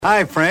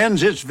Hi,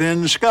 friends, it's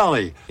Vin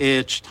Scully.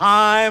 It's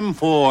time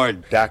for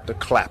Dr.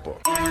 Clapper.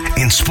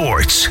 In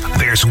sports,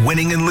 there's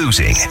winning and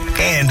losing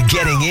and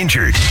getting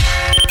injured.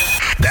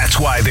 That's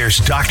why there's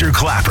Dr.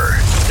 Clapper.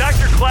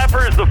 Dr.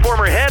 Clapper is the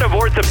former head of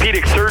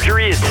orthopedic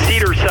surgery at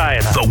Cedars-Sinai.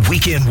 The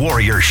Weekend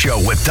Warrior Show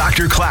with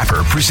Dr.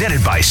 Clapper,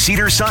 presented by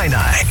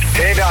Cedars-Sinai.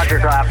 Hey, Dr.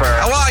 Clapper.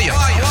 How are you?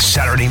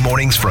 Saturday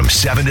mornings from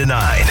 7 to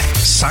 9.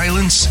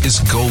 Silence is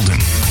golden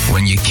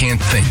when you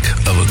can't think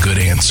of a good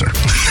answer.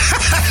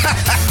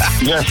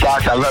 Yes,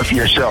 Doc, I love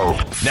your show.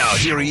 Now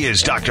here he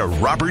is, Dr.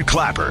 Robert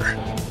Clapper.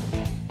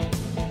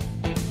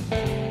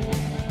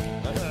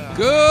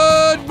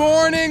 Good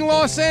morning,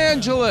 Los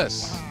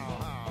Angeles,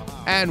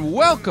 and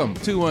welcome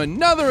to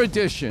another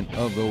edition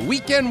of the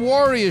Weekend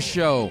Warrior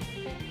Show.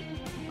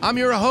 I'm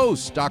your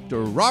host,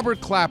 Dr. Robert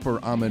Clapper.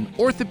 I'm an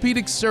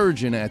orthopedic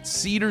surgeon at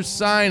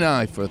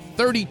Cedars-Sinai for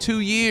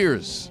 32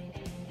 years.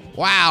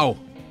 Wow.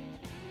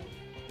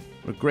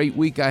 What a great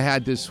week I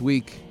had this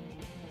week.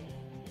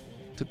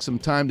 Took some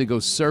time to go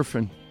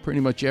surfing pretty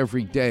much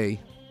every day.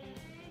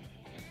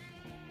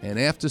 And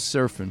after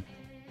surfing,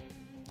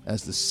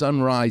 as the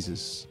sun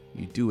rises,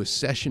 you do a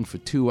session for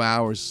 2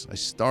 hours. I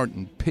start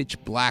in pitch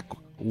black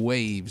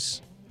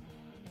waves.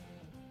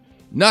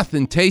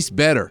 Nothing tastes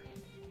better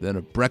than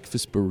a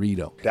breakfast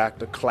burrito.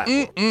 Dr.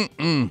 Clapper.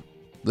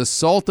 The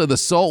salt of the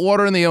salt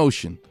water in the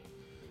ocean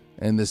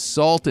and the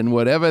salt in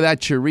whatever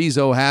that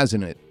chorizo has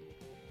in it.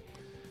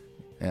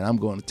 And I'm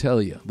going to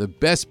tell you, the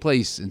best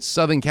place in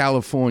Southern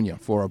California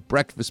for a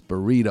breakfast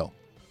burrito.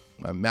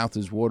 My mouth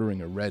is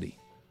watering already.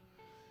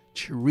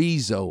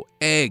 Chorizo,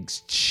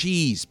 eggs,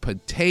 cheese,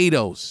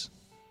 potatoes.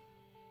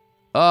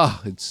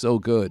 Oh, it's so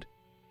good.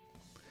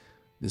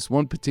 This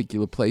one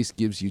particular place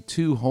gives you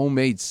 2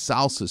 homemade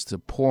salsas to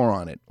pour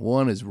on it.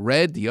 One is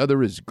red, the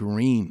other is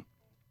green.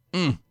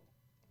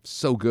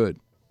 So good.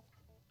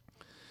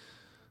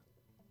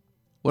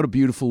 What a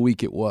beautiful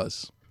week it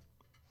was.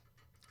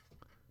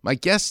 My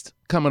guest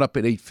coming up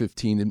at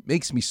 8:15, it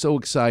makes me so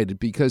excited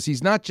because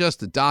he's not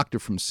just a doctor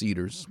from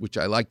Cedars, which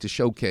I like to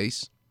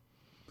showcase,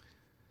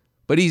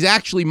 but he's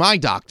actually my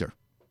doctor.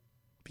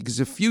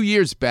 Because a few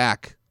years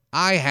back,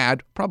 I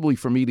had, probably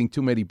from eating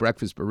too many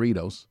breakfast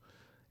burritos,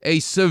 a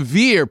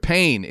severe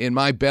pain in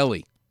my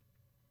belly.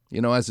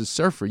 You know, as a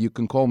surfer, you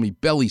can call me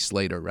Belly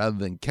Slater rather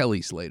than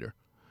Kelly Slater.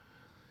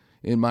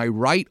 In my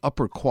right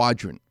upper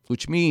quadrant,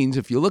 which means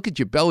if you look at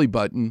your belly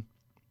button,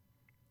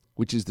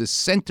 which is the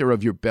center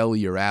of your belly,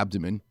 your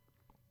abdomen,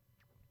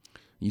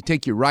 you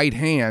take your right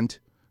hand,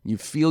 you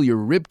feel your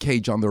rib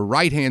cage on the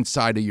right-hand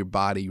side of your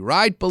body,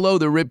 right below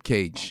the rib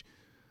cage,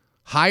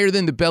 higher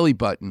than the belly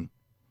button.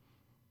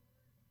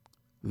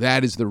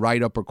 That is the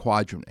right upper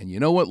quadrant. And you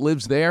know what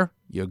lives there?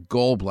 Your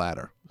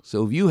gallbladder.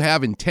 So if you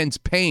have intense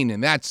pain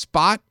in that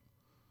spot,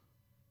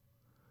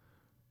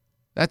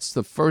 that's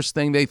the first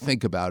thing they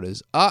think about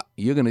is,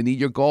 you're going to need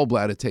your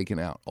gallbladder taken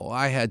out. Oh,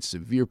 I had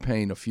severe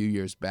pain a few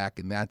years back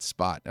in that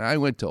spot. And I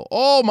went to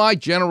all my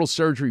general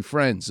surgery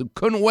friends who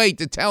couldn't wait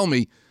to tell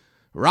me,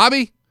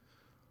 Robbie,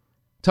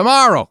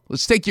 tomorrow,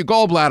 let's take your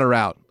gallbladder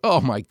out. Oh,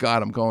 my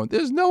God, I'm going,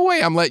 there's no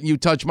way I'm letting you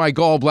touch my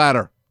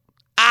gallbladder.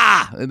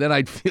 And then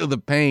I'd feel the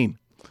pain.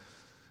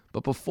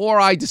 But before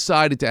I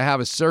decided to have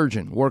a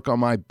surgeon work on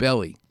my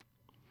belly,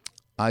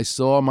 I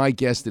saw my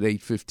guest at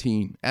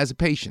 8:15 as a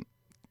patient,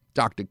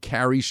 Dr.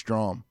 Cary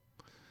Strom.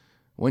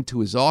 Went to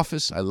his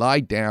office, I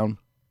lied down,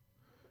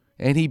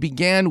 and he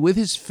began with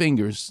his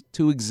fingers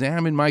to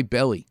examine my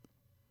belly.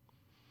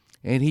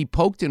 And he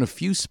poked in a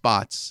few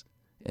spots,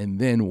 and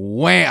then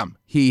wham,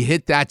 he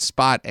hit that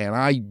spot, and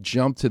I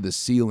jumped to the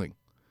ceiling.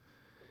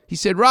 He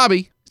said,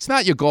 Robbie, it's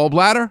not your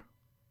gallbladder.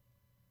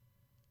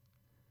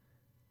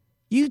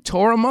 You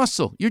tore a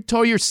muscle. You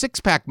tore your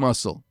six-pack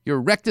muscle, your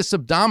rectus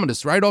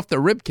abdominis, right off the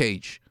rib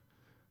cage.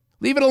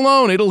 Leave it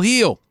alone. It'll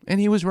heal. And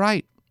he was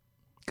right.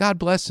 God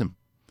bless him.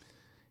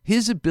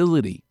 His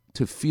ability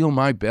to feel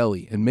my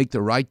belly and make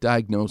the right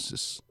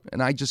diagnosis,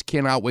 and I just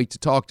cannot wait to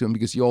talk to him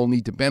because you all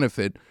need to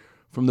benefit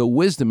from the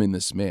wisdom in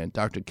this man,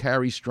 Dr.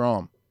 Cary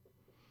Strom.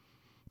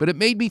 But it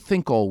made me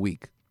think all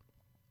week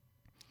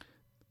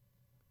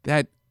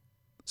that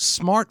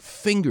smart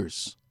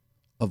fingers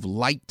of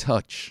light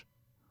touch.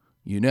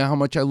 You know how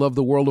much I love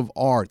the world of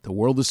art, the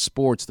world of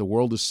sports, the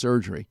world of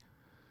surgery.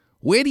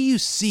 Where do you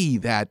see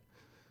that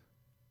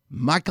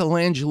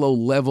Michelangelo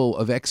level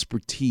of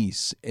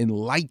expertise in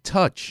light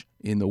touch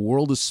in the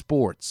world of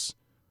sports,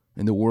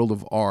 in the world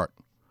of art?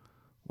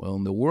 Well,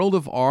 in the world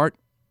of art,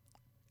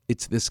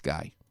 it's this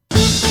guy.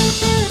 This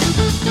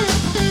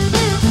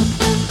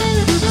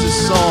is a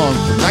song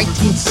from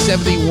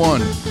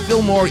 1971,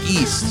 Fillmore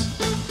East,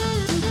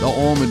 the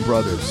Allman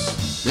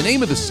Brothers. The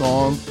name of the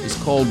song is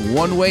called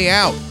One Way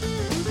Out.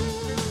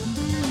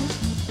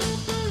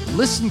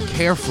 Listen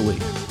carefully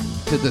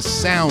to the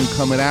sound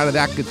coming out of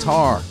that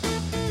guitar.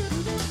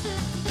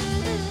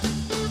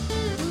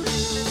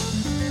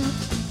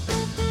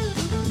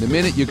 In a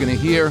minute, you're going to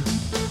hear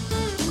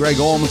Gregg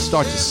Allman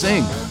start to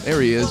sing.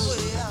 There he is.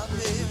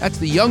 That's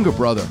the younger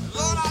brother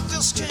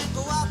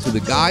to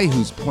the guy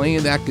who's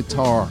playing that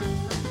guitar.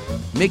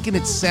 making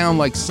it sound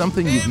like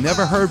something you've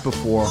never heard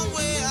before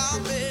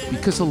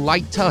because of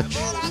light touch.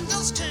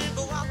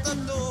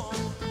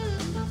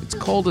 It's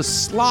called a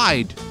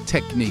slide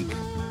technique,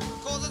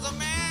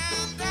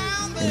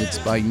 and it's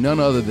by none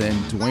other than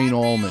Duane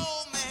Allman.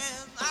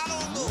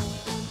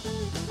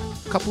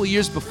 A couple of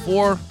years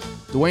before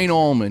Duane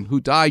Allman, who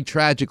died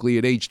tragically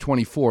at age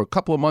 24, a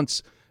couple of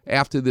months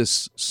after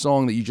this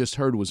song that you just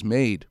heard was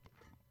made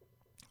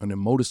in a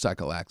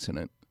motorcycle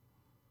accident.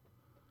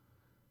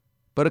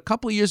 But a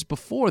couple of years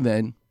before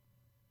then,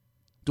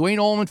 Duane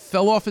Allman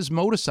fell off his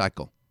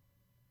motorcycle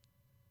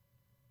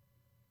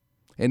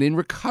and in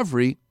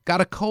recovery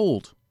got a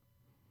cold.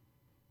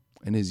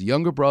 And his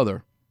younger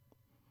brother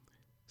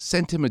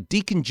sent him a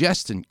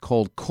decongestant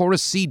called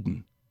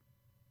Coricidin,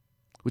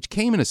 which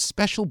came in a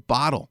special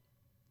bottle.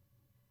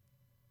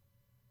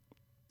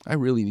 I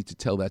really need to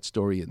tell that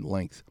story in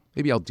length.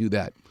 Maybe I'll do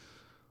that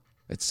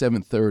at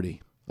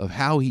 7:30, of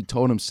how he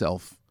taught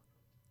himself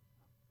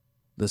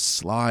the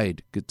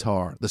slide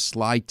guitar, the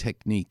slide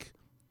technique,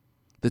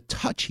 the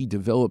touch he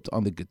developed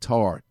on the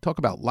guitar. Talk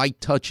about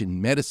light touch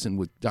in medicine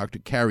with Dr.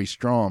 Carrie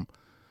Strom.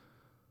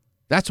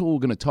 That's what we're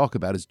going to talk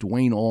about, is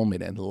Duane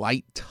Allman and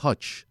light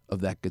touch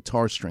of that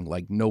guitar string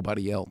like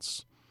nobody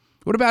else.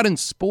 What about in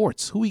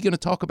sports? Who are you going to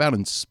talk about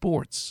in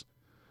sports?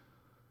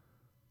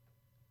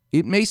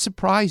 It may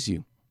surprise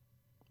you,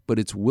 but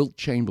it's Wilt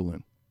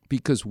Chamberlain.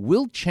 Because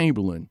Wilt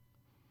Chamberlain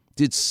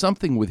did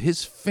something with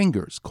his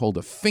fingers called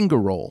a finger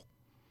roll,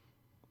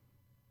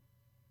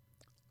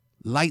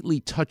 lightly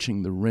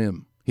touching the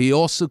rim. He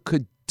also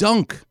could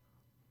dunk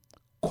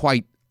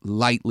quite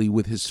lightly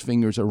with his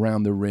fingers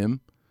around the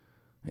rim,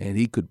 and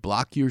he could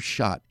block your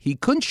shot. He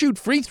couldn't shoot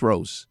free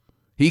throws.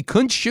 He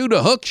couldn't shoot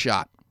a hook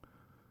shot.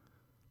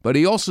 But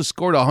he also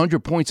scored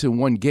 100 points in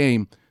one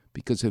game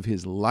because of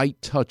his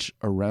light touch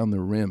around the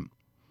rim.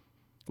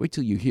 Wait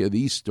till you hear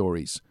these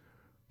stories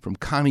from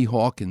Connie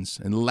Hawkins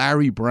and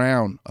Larry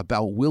Brown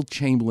about Wilt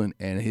Chamberlain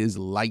and his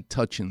light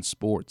touch in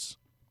sports.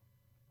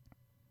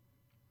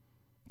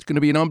 It's going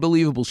to be an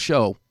unbelievable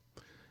show.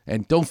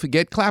 And don't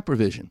forget Clapper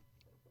Vision.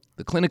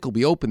 The clinic will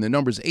be open. The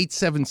number's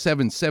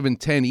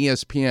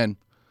 877-710-ESPN.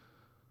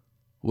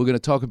 We're going to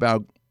talk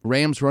about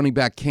Rams running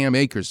back Cam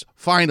Akers.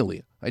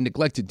 Finally, I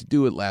neglected to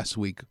do it last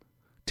week,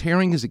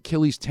 tearing his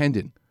Achilles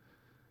tendon.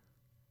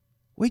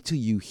 Wait till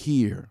you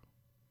hear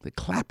the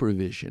Clapper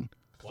Vision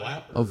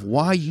of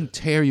why you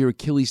tear your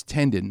Achilles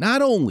tendon.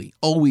 Not only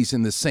always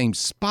in the same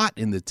spot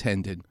in the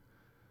tendon,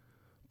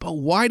 but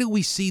why do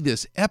we see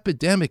this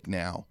epidemic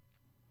now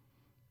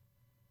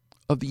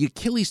of the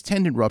Achilles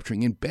tendon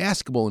rupturing in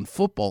basketball and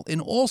football, in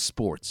all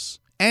sports,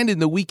 and in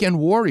the weekend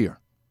warrior?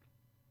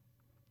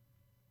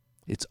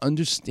 It's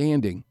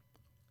understanding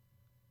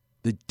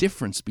the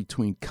difference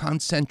between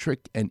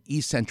concentric and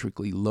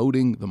eccentrically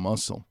loading the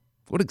muscle.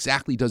 What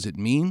exactly does it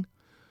mean?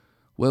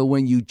 Well,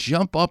 when you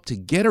jump up to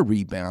get a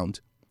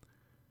rebound,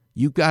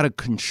 you've got to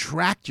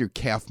contract your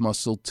calf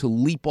muscle to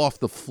leap off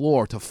the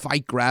floor, to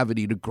fight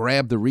gravity, to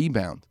grab the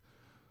rebound.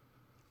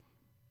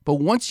 But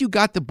once you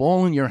got the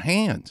ball in your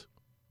hand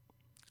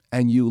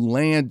and you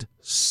land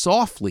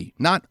softly,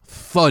 not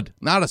thud,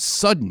 not a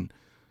sudden,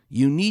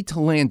 you need to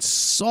land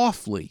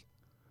softly.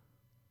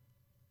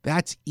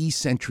 That's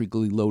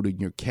eccentrically loading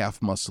your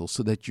calf muscle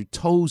so that your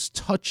toes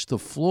touch the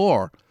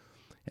floor,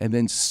 and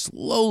then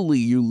slowly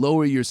you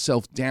lower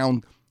yourself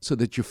down so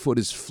that your foot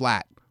is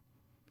flat.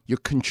 You're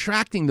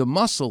contracting the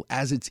muscle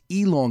as it's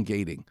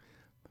elongating.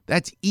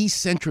 That's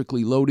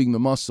eccentrically loading the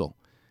muscle.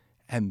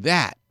 And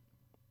that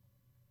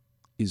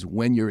is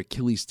when your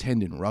Achilles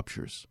tendon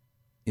ruptures,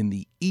 in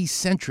the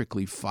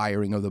eccentrically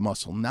firing of the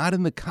muscle, not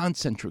in the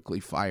concentrically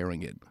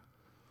firing it.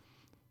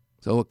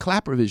 So a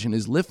Clapper Vision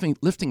is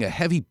lifting a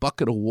heavy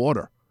bucket of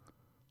water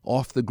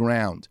off the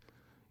ground.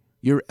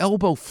 Your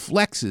elbow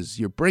flexes,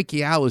 your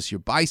brachialis, your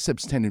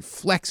biceps tendon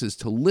flexes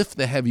to lift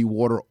the heavy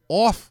water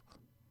off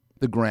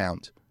the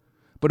ground.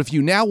 But if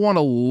you now want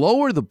to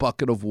lower the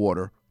bucket of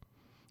water,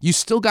 you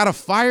still got to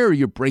fire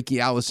your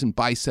brachialis and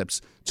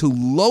biceps to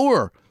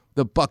lower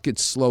the bucket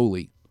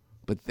slowly.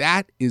 But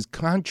that is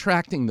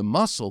contracting the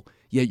muscle,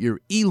 yet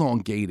you're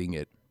elongating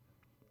it.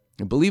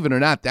 And believe it or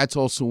not, that's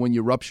also when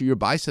you rupture your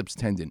biceps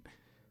tendon,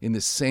 in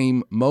the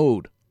same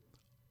mode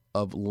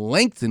of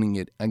lengthening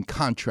it and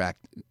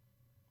contract,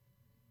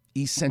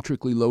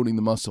 eccentrically loading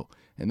the muscle.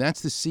 And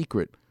that's the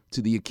secret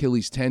to the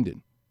Achilles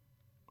tendon.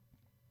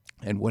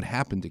 And what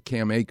happened to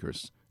Cam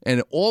Akers,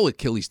 and all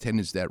Achilles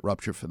tendons that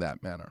rupture for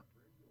that matter.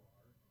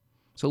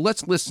 So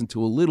let's listen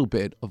to a little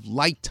bit of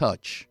light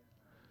touch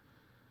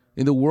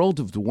in the world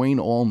of Duane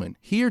Allman.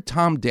 Here,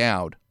 Tom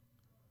Dowd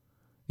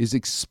is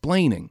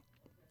explaining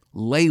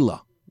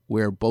Layla,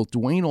 where both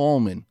Duane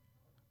Allman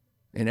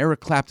and Eric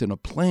Clapton are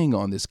playing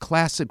on this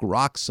classic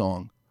rock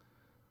song.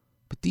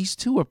 But these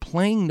two are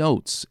playing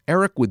notes.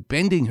 Eric with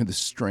bending the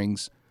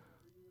strings,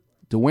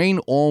 Duane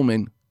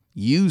Allman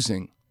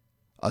using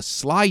a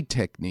slide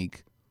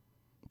technique,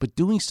 but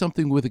doing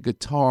something with a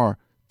guitar,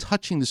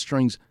 touching the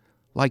strings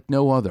like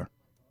no other.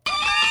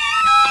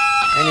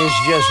 And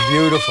it's just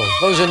beautiful.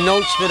 Those are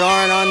notes that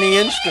aren't on the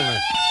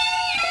instrument.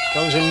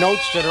 Those are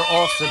notes that are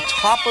off the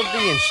top of the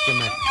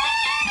instrument.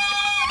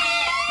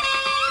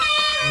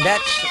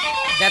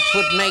 That's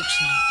what makes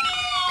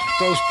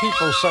those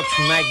people such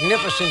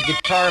magnificent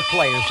guitar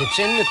players. It's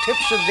in the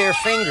tips of their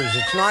fingers.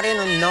 It's not in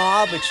a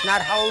knob. It's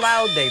not how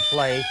loud they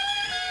play.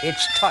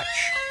 It's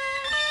touch.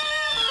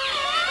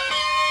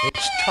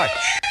 It's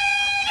touch.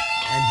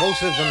 And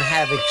both of them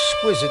have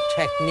exquisite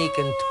technique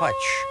and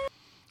touch.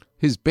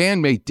 His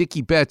bandmate,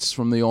 Dickie Betts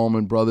from the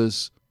Allman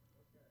Brothers,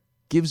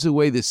 gives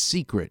away the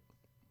secret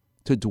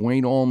to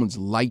Duane Allman's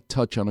light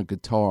touch on a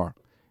guitar.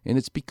 And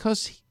it's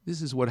because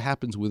this is what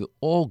happens with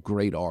all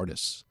great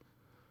artists,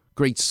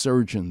 great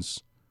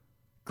surgeons,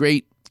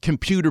 great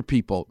computer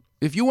people.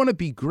 If you want to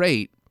be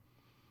great,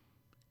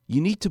 you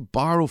need to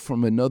borrow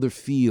from another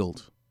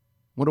field.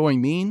 What do I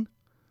mean?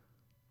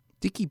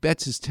 Dickie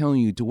Betts is telling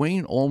you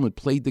Duane Allman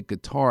played the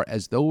guitar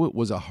as though it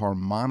was a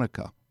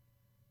harmonica.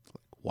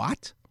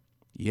 What?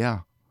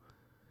 Yeah.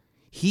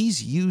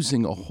 He's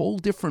using a whole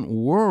different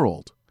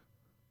world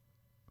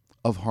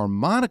of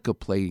harmonica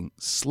playing,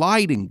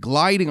 sliding,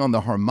 gliding on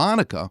the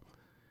harmonica,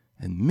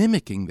 and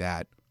mimicking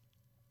that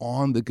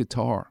on the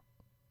guitar.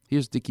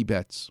 Here's Dickie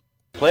Betts.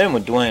 Playing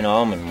with Duane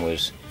Allman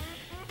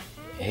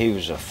he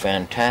was a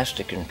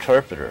fantastic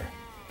interpreter.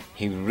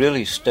 He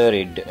really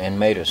studied and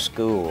made a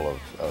school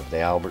of the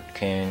Albert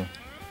King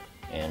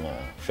and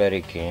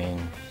Freddie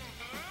King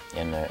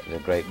and the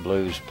great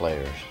blues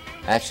players.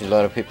 Actually, a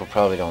lot of people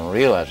probably don't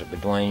realize it,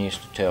 but Duane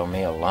used to tell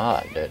me a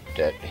lot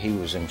that he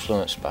was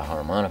influenced by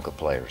harmonica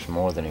players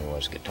more than he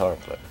was guitar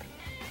players.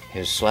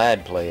 His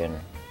slide playing,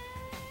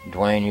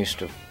 Duane used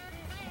to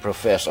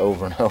profess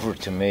over and over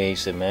to me. He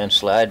said, man,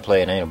 slide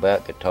playing ain't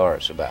about guitar,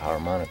 it's about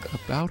harmonica.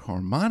 About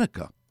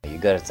harmonica? You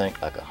got to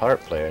think like a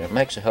harp player, and it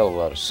makes a hell of a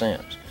lot of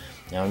sense.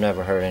 Now, I've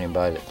never heard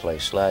anybody that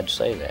plays slide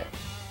say that,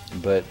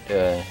 but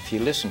if you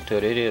listen to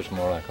it, it is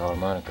more like a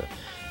harmonica.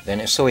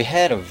 So he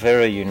had a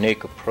very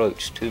unique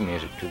approach to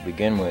music to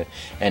begin with,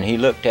 and he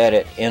looked at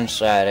it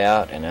inside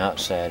out and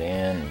outside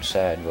in and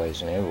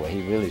sideways and everywhere.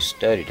 He really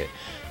studied it.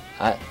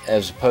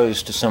 As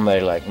opposed to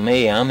somebody like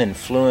me, I'm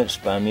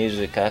influenced by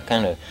music. I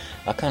kind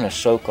of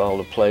soak all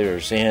the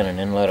players in and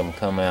then let them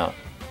come out.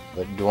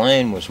 But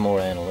Duane was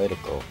more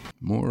analytical.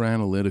 More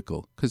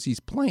analytical, because he's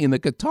playing the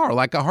guitar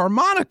like a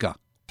harmonica.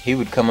 He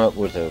would come up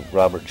with a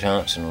Robert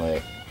Johnson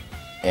lick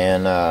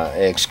and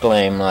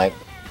exclaim like,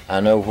 I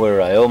know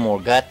where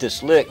Elmore got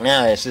this lick.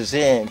 Now he says, he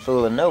ain't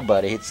fooling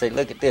nobody. He'd say,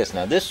 look at this.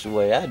 Now this is the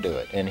way I do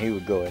it. And he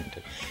would go into,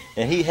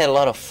 and he had a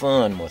lot of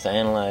fun with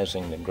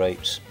analyzing the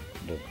greats,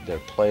 their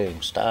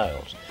playing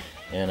styles.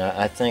 And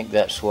I think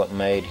that's what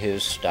made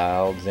his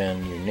style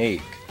then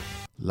unique.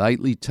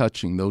 Lightly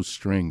touching those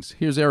strings.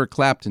 Here's Eric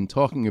Clapton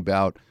talking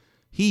about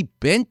he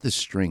bent the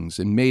strings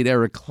and made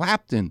Eric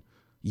Clapton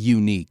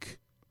unique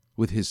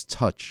with his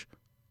touch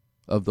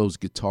of those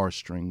guitar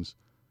strings.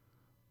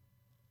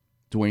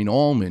 Duane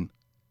Allman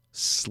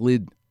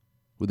slid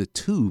with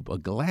a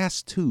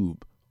glass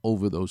tube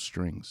over those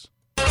strings.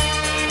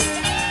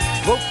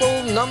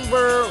 Vocal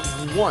number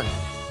 1.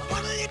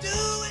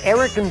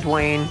 Eric and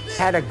Duane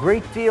had a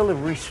great deal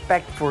of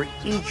respect for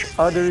each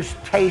other's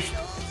taste,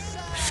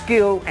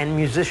 skill, and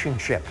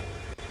musicianship.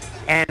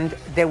 And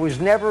there was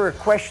never a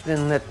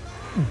question that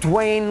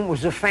Duane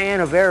was a fan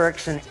of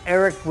Eric's and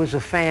Eric was a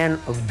fan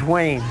of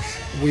Duane's.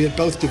 We had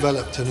both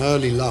developed an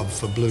early love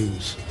for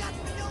blues.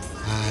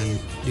 And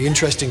the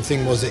interesting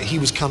thing was that he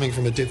was coming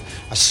from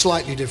a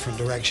slightly different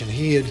direction.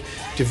 He had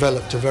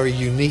developed a very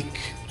unique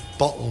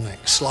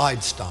bottleneck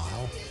slide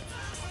style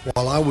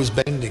while I was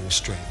bending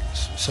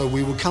strings. So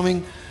we were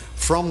coming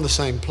from the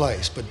same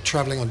place but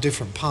traveling on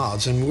different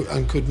paths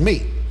and could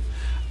meet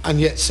and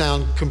yet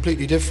sound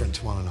completely different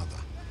to one another,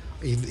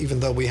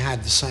 even though we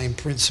had the same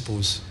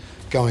principles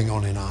going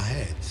on in our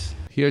heads.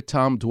 Here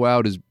Tom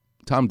Dowd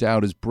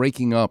is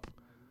breaking up,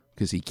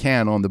 because he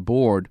can on the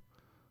board,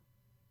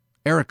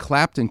 Eric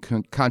Clapton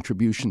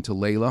contribution to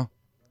Layla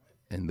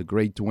and the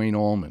great Duane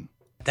Allman.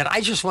 That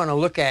I just want to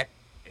look at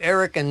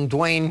Eric and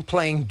Duane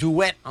playing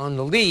duet on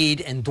the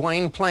lead and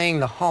Duane playing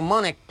the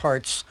harmonic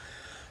parts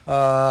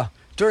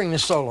during the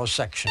solo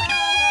section.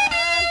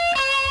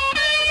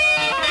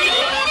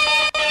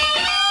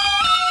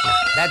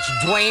 That's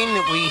Duane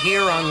that we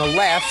hear on the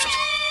left.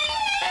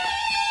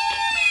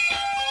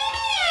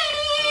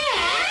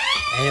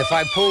 And if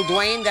I pull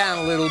Duane down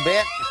a little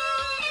bit,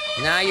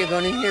 now you're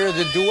going to hear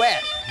the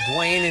duet.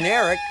 Duane and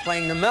Eric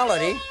playing the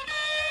melody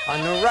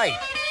on the right.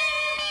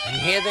 And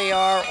here they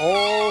are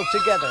all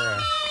together.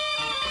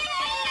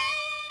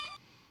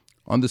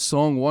 On the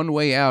song One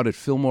Way Out at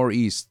Fillmore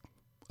East,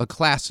 a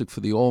classic for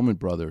the Allman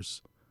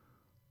Brothers,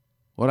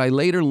 what I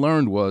later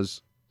learned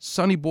was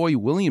Sonny Boy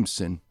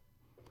Williamson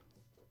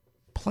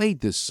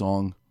played this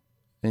song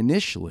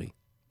initially,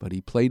 but he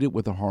played it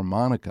with a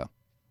harmonica.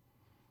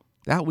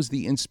 That was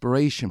the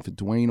inspiration for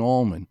Duane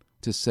Allman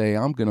to say,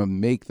 I'm going to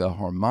make the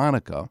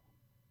harmonica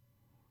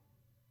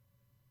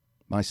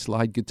my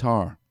slide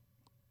guitar.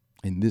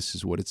 And this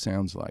is what it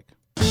sounds like.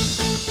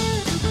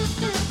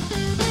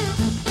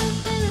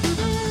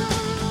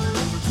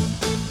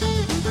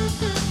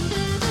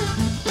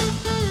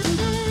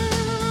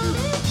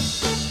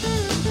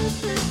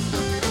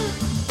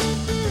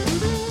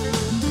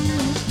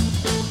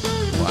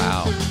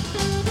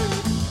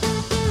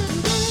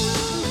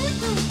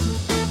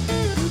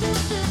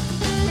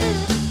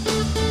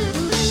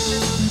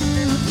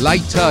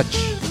 Light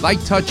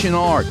touch in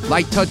art,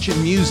 light touch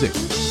in music.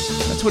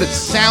 That's what it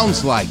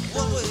sounds like.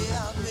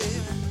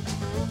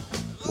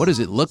 What does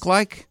it look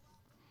like?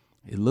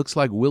 It looks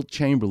like Wilt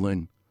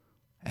Chamberlain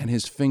and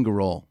his finger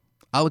roll.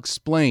 I'll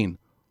explain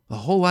the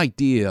whole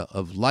idea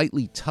of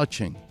lightly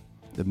touching,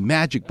 the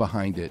magic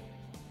behind it,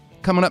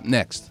 coming up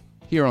next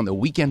here on the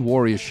Weekend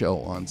Warrior Show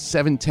on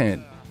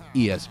 710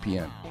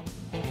 ESPN.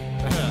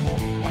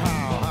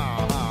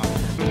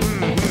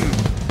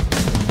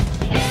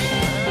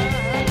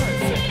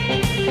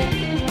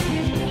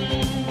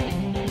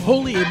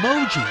 Holy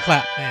emoji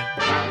clap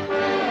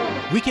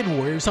man. Weekend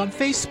Warriors on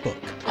Facebook.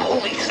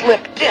 Holy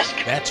slip disc.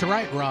 That's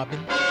right, Robin.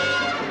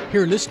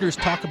 Hear listeners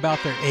talk about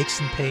their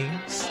aches and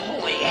pains.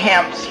 Holy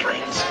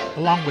hamstrings.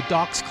 Along with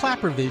Doc's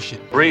Clapper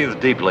Vision. Breathe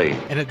deeply.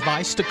 And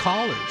advice to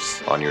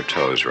callers. On your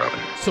toes, Robin.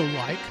 So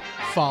like,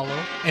 follow,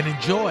 and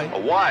enjoy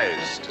a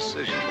wise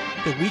decision.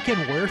 The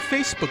Weekend Warrior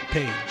Facebook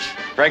page.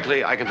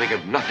 Frankly, I can think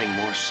of nothing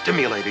more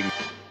stimulating.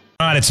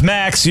 It's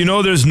Max. You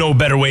know there's no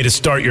better way to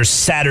start your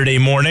Saturday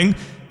morning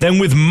than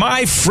with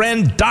my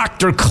friend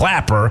Dr.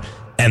 Clapper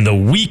and the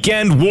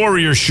Weekend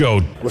Warrior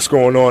Show. What's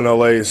going on,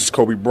 LA? This is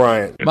Kobe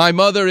Bryant. My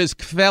mother is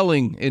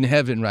kvelling in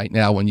heaven right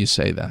now when you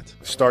say that.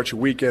 Start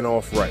your weekend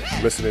off right.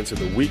 Listening to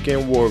the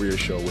Weekend Warrior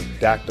Show with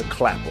Dr.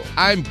 Clapper.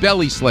 I'm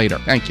Belly Slater.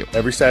 Thank you.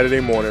 Every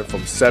Saturday morning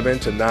from 7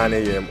 to 9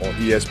 a.m. on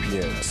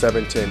ESPN,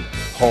 710,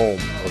 home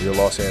of your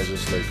Los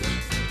Angeles Lakers.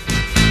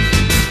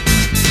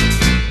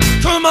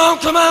 Come on,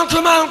 come on,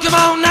 come on, come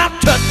on, now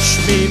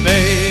touch me,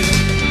 babe.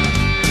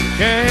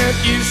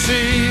 Can't you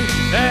see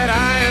that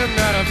I am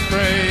not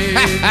afraid?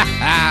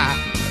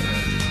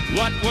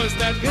 What was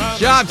that? Good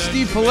job,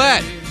 Steve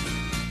Paulette.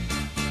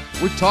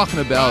 We're talking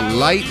about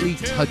lightly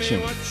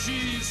touching,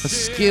 a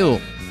skill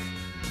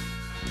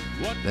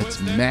that's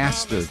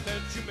mastered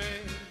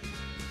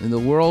in the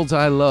worlds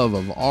I love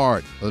of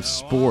art, of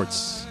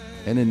sports,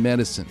 and in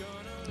medicine.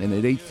 And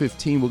at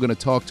 8:15, we're going to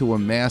talk to a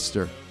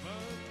master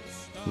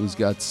who's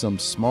got some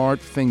smart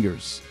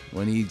fingers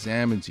when he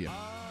examines you.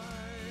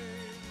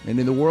 And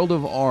in the world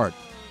of art,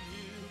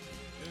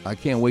 I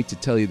can't wait to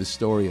tell you the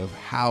story of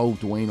how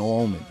Duane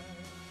Allman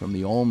from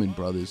the Allman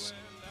Brothers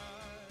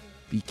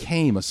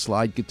became a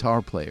slide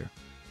guitar player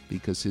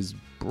because his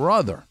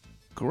brother,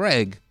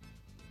 Greg,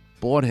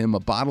 bought him a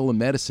bottle of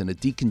medicine, a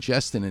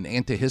decongestant and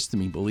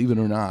antihistamine, believe it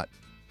or not,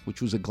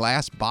 which was a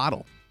glass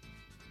bottle.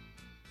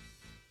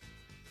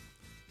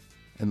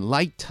 And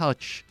light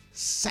touch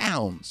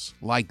sounds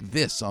like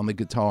this on the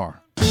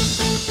guitar.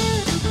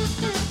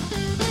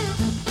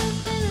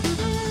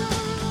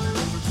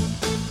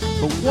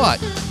 But what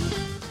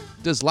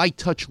does light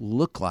touch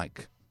look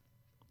like?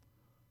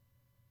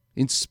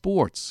 In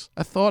sports,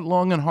 I thought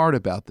long and hard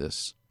about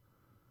this.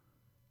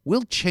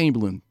 Wilt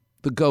Chamberlain,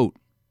 the GOAT,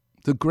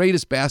 the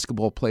greatest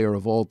basketball player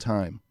of all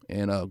time,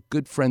 and a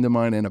good friend of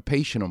mine and a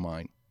patient of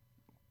mine,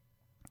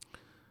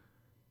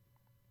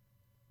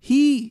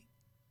 he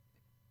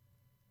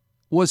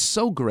was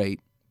so great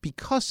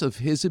because of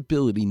his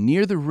ability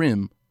near the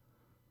rim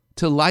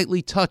to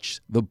lightly touch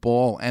the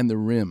ball and the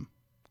rim.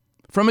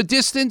 From a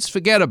distance,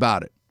 forget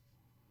about it.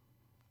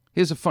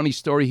 Here's a funny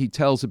story he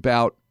tells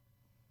about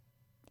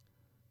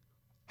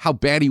how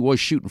bad he was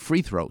shooting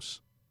free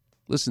throws.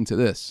 Listen to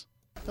this.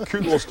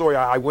 Cute little story.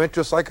 I went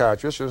to a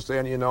psychiatrist,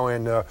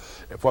 and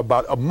for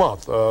about a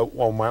month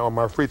on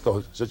my free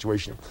throw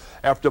situation.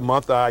 After a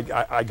month,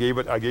 I gave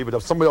it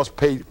up. Somebody else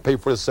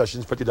paid for the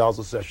sessions, $50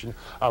 a session.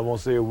 I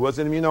won't say it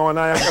wasn't, and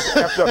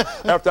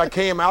after I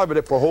came out of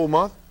it for a whole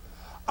month,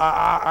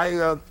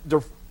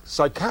 the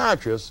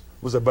psychiatrist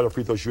was a better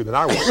free throw shooter than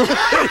I was.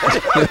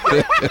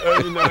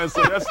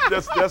 So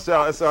that's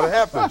how it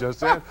happened. You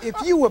understand? If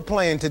you were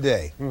playing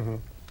today,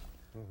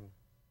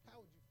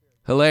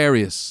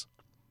 hilarious.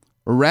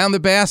 Around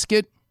the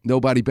basket,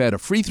 nobody better.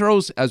 Free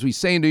throws, as we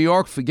say in New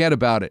York, forget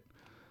about it.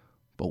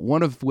 But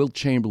one of Wilt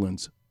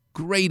Chamberlain's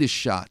greatest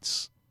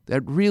shots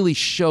that really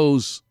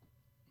shows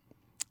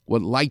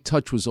what light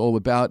touch was all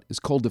about is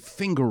called the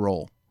finger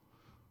roll,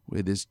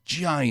 where this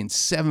giant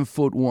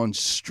 7'1",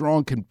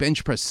 strong, can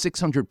bench press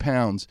 600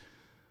 pounds,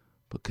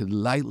 but could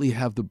lightly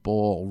have the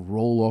ball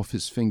roll off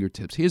his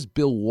fingertips. Here's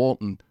Bill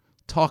Walton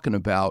talking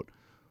about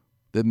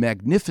the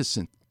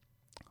magnificence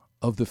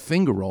of the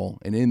finger roll,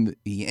 and in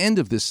the end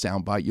of this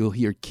soundbite, you'll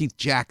hear Keith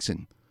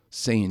Jackson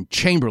saying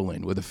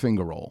Chamberlain with a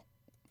finger roll.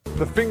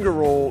 The finger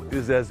roll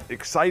is as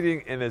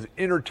exciting and as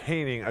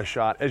entertaining a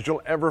shot as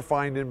you'll ever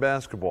find in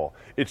basketball.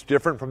 It's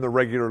different from the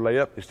regular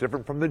layup. It's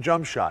different from the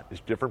jump shot.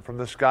 It's different from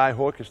the sky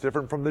hook. It's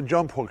different from the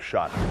jump hook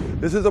shot.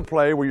 This is a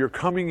play where you're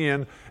coming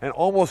in and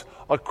almost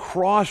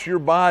across your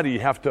body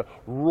have to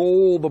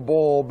roll the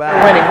ball back.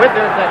 They're winning with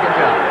their second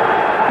shot.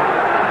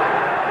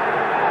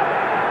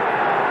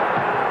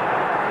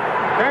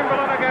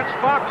 Chamberlain against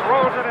Fox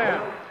rolls it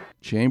in.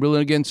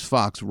 Chamberlain against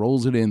Fox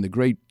rolls it in. The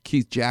great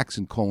Keith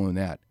Jackson calling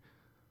that.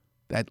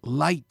 That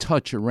light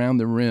touch around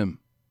the rim.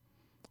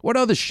 What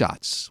other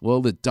shots?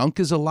 Well, the dunk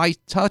is a light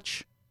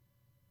touch.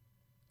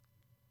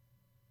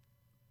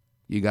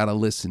 You got to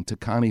listen to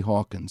Connie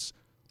Hawkins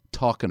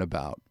talking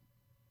about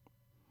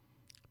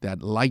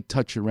that light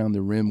touch around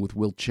the rim with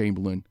Wilt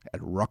Chamberlain at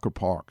Rucker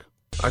Park.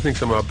 I think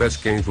some of our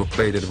best games were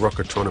played at the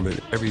Rucker tournament.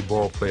 Every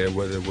ball player,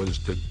 whether it was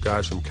the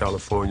guys from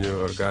California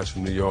or the guys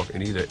from New York,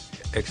 and either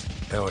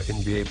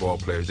NBA ball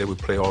players, they would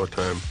play all the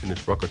time in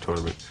this Rucker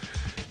tournament.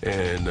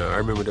 And I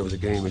remember there was a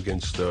game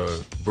against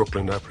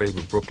Brooklyn. I played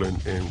with Brooklyn,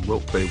 and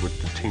Wilt played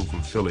with the team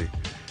from Philly.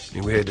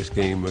 And we had this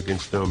game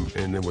against them,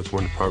 and it was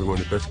probably one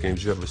of the best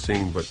games you've ever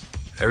seen. But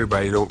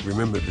everybody don't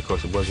remember it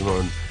because it wasn't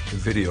on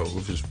video. It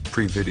was just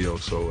pre-video.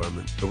 So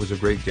it was a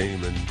great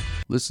game. And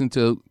listen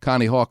to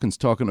Connie Hawkins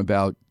talking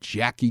about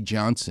Jackie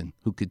Johnson,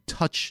 who could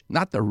touch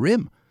not the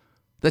rim,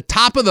 the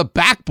top of the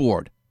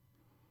backboard.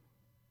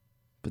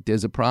 But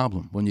there's a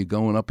problem when you're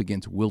going up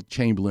against Wilt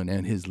Chamberlain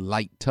and his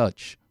light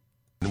touch.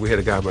 And we had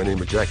a guy by the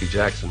name of Jackie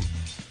Jackson,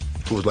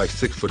 who was like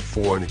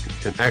 6'4" and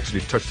can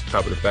actually touch the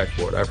top of the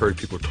backboard. I've heard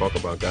people talk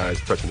about guys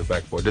touching the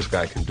backboard. This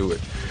guy can do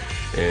it.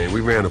 And we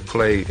ran a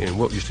play, and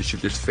Wilt used to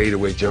shoot this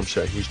fadeaway jump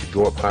shot. He used to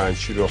go up high and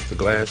shoot it off the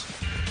glass.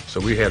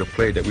 So we had a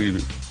play that we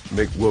would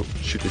make Wilt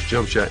shoot this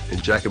jump shot,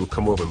 and Jackie would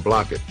come over and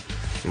block it.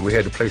 And we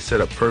had the play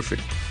set up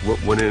perfect.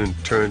 Wilt went in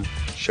and turned,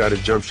 shot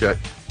his jump shot.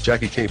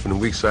 Jackie came from the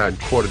weak side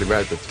and caught it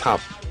right at the top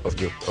of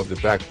the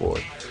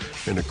backboard.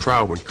 And the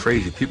crowd went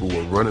crazy. People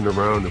were running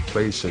around the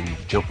place and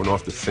jumping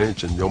off the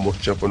fence and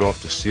almost jumping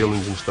off the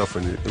ceilings and stuff,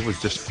 and it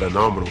was just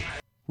phenomenal.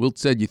 Wilt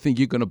said, "You think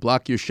you're going to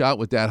block your shot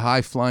with that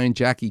high-flying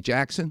Jackie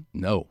Jackson?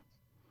 No.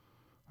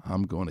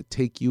 I'm going to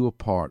take you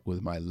apart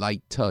with my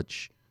light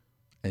touch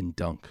and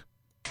dunk."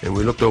 And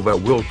we looked over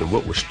at Wilt, and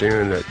Wilt was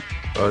staring at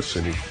us,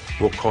 and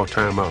Wilt called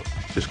timeout,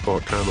 just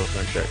called timeout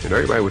like that. And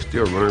everybody was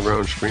still running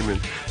around screaming.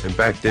 And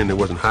back then, there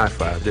wasn't high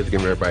five. They were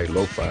giving everybody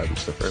low five and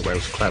stuff. Everybody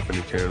was clapping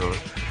and carrying on.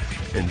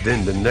 And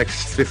then the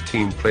next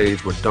 15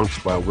 plays were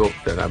dunks by Wilt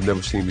that I've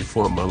never seen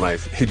before in my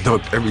life. He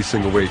dunked every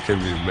single way he can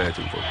be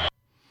imaginable.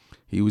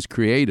 He was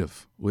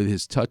creative with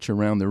his touch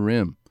around the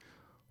rim.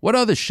 What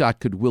other shot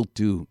could Wilt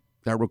do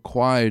that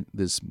required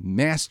this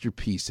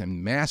masterpiece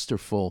and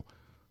masterful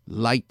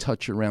light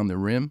touch around the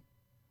rim?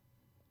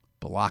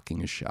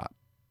 Blocking a shot.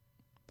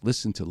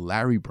 Listen to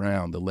Larry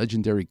Brown, the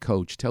legendary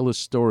coach, tell a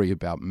story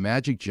about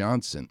Magic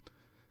Johnson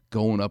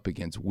going up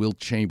against Wilt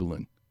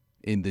Chamberlain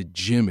in the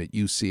gym at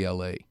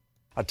UCLA.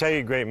 I'll tell you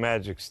a great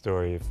Magic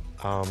story.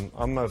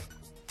 I'm a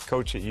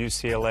coach at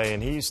UCLA,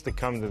 and he used to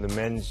come to the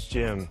men's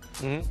gym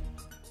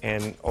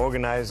and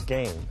organize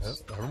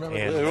games. I remember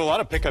there were a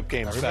lot of pickup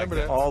games back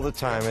then. All the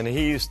time, and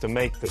he used to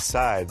make the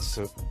sides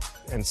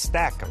and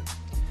stack them.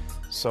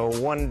 So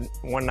one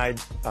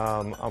night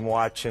I'm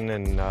watching,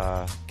 and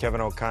Kevin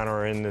O'Connor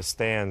are in the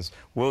stands.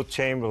 Wilt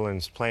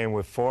Chamberlain's playing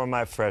with 4 of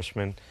my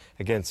freshmen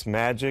against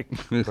Magic,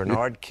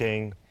 Bernard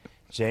King,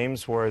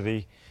 James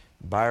Worthy,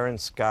 Byron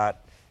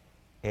Scott,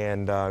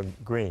 and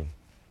Green.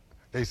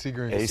 AC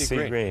Green.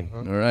 AC Green.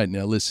 All right,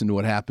 now listen to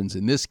what happens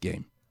in this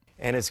game.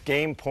 And it's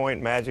game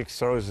point. Magic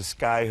throws a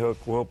sky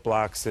hook. Wilt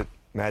blocks it.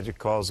 Magic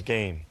calls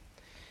game.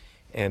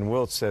 And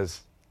Wilt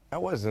says,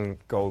 "That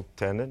wasn't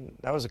goaltending.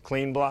 That was a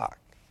clean block."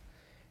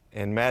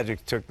 And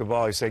Magic took the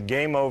ball. He said,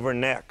 "Game over,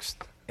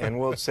 next." And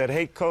Wilt said,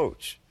 "Hey,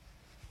 coach,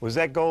 was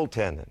that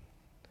goaltending?"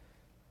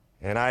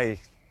 And I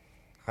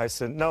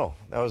said, "No,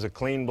 that was a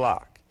clean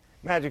block."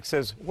 Magic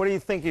says, "What do you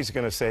think he's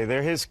going to say?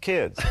 They're his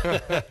kids."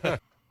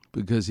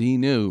 Because he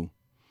knew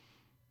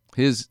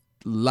his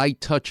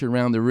light touch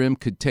around the rim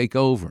could take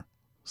over.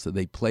 So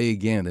they play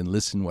again and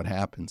listen what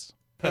happens.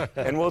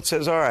 And Wilt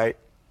says, "All right,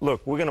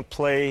 look, we're going to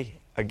play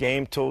a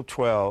game till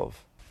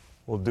 12.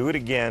 We'll do it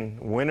again.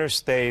 Winner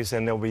stays,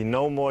 and there'll be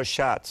no more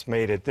shots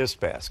made at this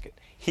basket."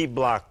 He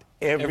blocked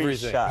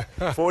everything. Shot.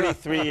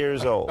 43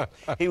 years old.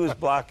 He was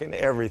blocking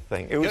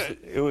everything.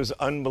 It was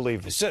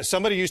unbelievable.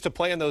 Somebody used to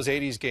play in those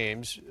 80s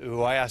games,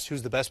 who I asked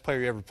who's the best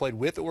player you ever played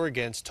with or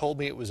against, told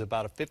me it was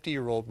about a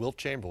 50-year-old Wilt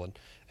Chamberlain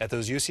at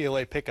those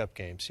UCLA pickup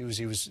games. He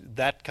was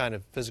that kind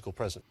of physical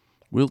presence.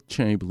 Wilt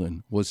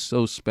Chamberlain was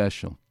so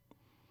special.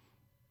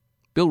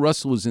 Bill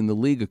Russell was in the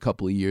league a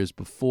couple of years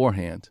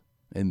beforehand,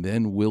 and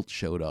then Wilt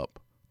showed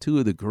up. 2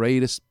 of the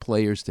greatest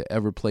players to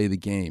ever play the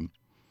game.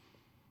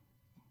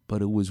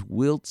 But it was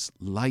Wilt's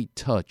light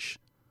touch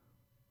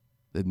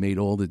that made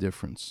all the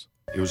difference.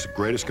 He was the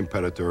greatest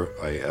competitor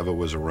I ever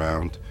was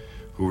around,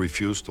 who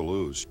refused to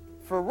lose.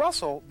 For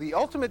Russell, the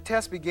ultimate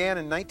test began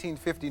in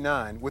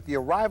 1959 with the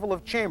arrival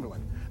of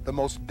Chamberlain, the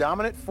most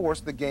dominant force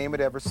the game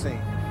had ever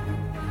seen.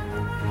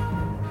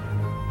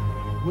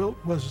 Wilt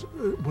was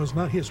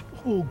not his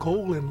whole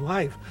goal in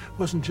life,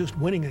 wasn't just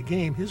winning a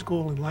game. His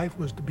goal in life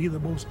was to be the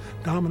most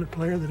dominant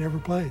player that ever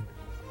played.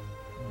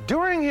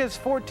 During his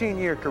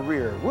 14-year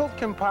career, Wilt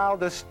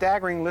compiled a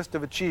staggering list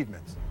of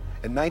achievements.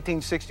 In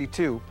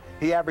 1962,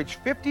 he averaged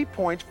 50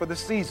 points for the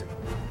season,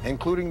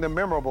 including the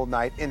memorable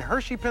night in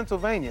Hershey,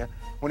 Pennsylvania,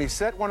 when he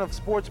set one of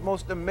sports'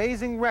 most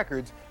amazing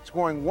records,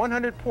 scoring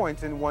 100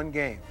 points in one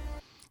game.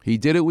 He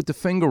did it with the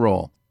finger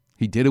roll.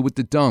 He did it with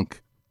the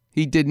dunk.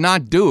 He did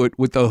not do it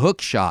with the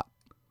hook shot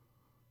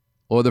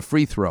or the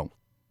free throw.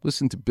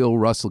 Listen to Bill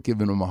Russell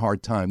giving him a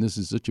hard time. This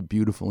is such a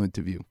beautiful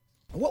interview.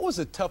 What was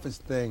the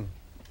toughest thing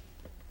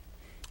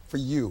for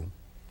you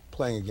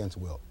playing against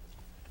Wilt?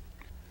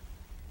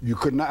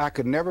 I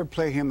could never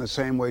play him the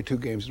same way 2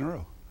 games in a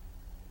row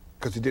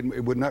because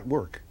it would not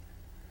work.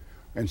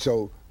 And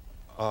so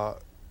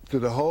through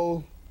the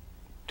whole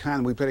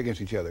time we played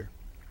against each other,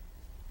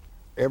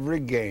 every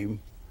game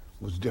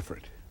was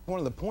different. One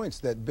of the points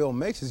that Bill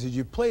makes is that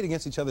you played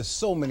against each other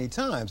so many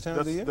times.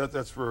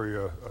 That's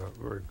very,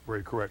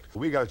 very correct.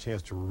 We got a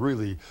chance to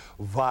really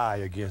vie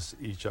against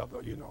each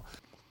other, you know.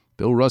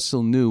 Bill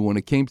Russell knew when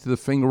it came to the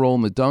finger roll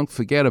and the dunk,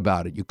 forget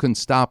about it. You couldn't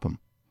stop him.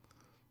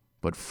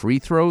 But free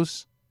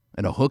throws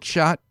and a hook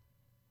shot,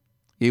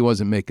 he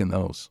wasn't making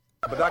those.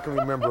 But I can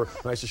remember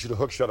when I used to shoot a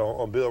hook shot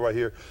on Bill right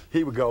here,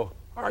 he would go,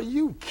 "Are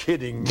you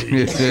kidding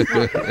me?"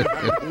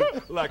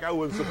 Like I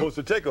wasn't supposed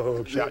to take a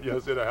hook shot, you know,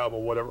 instead of help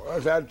or whatever.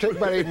 I'll take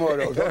about 8 more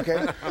of those,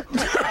 okay.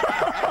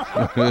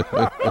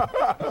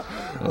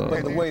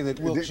 By the way that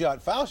Wilt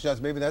shot foul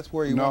shots, maybe that's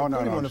where you want to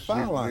put him on the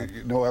foul line.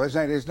 No,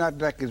 it's not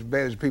like as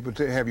bad as people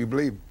have you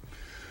believe.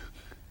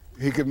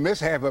 He could miss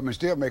half of them and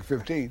still make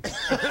 15.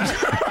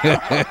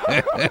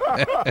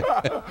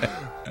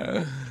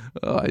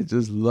 Oh, I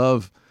just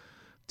love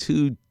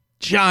 2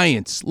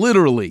 giants,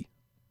 literally,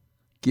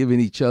 giving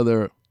each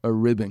other a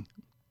ribbing.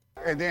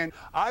 And then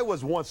I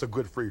was once a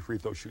good free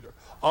throw shooter.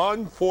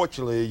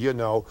 Unfortunately, you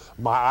know,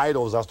 my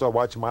idols, I started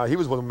watching he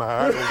was one of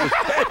my idols.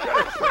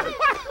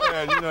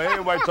 And, you know,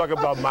 everybody talking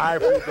about my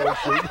free throw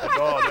shooting and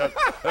all that.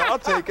 And I'll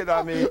take it.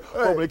 I mean,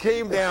 but when it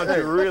came down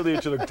to really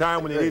to the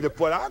time when they needed to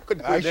put, I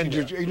couldn't put it in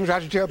there. You know what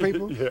I should tell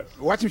people? Yeah.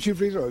 Watch them shoot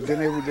free throws. Then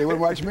they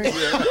wouldn't watch me.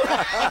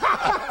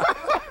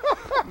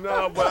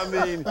 No, but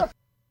I mean.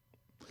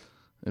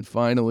 And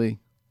finally,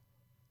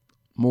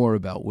 more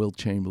about Wilt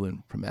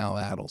Chamberlain from Al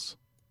Attles.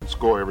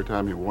 Score every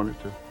time he wanted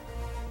to.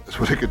 That's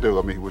what he could do.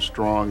 I mean, he was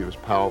strong, he was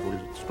powerful, he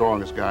was the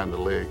strongest guy in the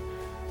league.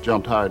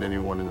 Jumped higher than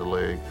anyone in the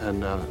league.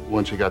 And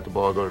once he got the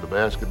ball go to the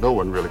basket, no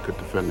one really could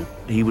defend him.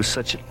 He was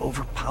such an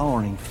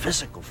overpowering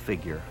physical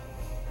figure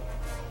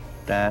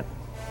that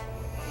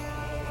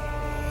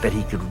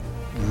he could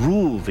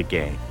rule the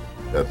game.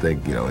 I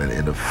think, you know,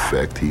 in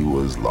effect, he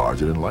was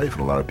larger than life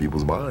in a lot of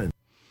people's minds.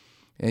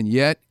 And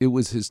yet, it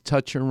was his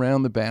touch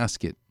around the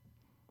basket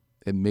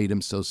that made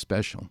him so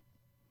special.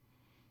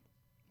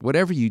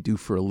 Whatever you do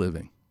for a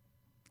living,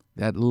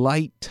 that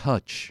light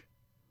touch.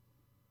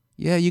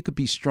 Yeah, you could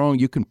be strong,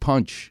 you can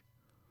punch.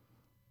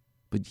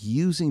 But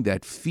using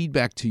that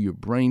feedback to your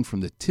brain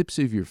from the tips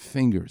of your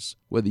fingers,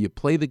 whether you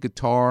play the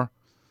guitar,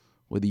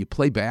 whether you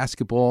play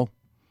basketball,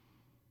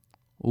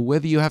 or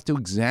whether you have to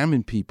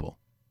examine people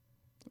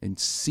and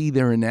see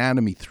their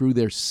anatomy through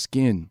their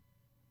skin.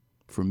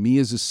 For me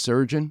as a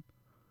surgeon,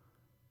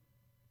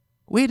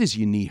 where does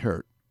your knee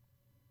hurt?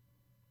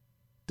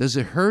 Does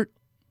it hurt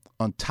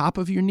on top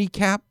of your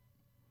kneecap?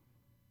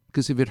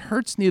 Because if it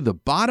hurts near the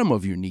bottom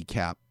of your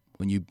kneecap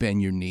when you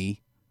bend your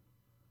knee,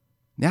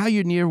 now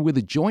you're near where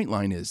the joint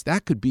line is.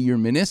 That could be your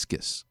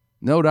meniscus.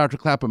 No, Dr.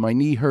 Clapper, my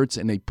knee hurts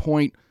and a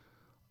point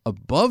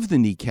above the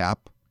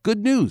kneecap. Good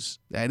news.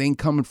 That ain't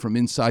coming from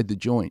inside the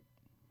joint.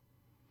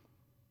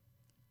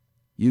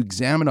 You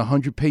examine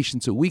 100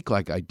 patients a week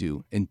like I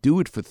do and do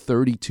it for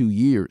 32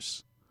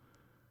 years.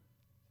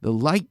 The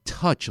light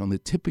touch on the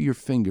tip of your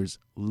fingers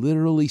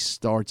literally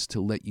starts to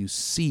let you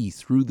see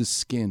through the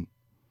skin.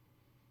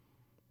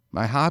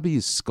 My hobby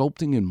is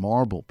sculpting in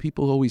marble.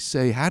 People always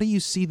say, how do you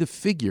see the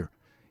figure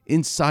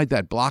inside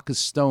that block of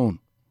stone?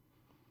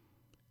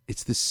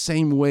 It's the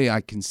same way I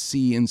can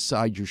see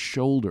inside your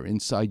shoulder,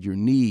 inside your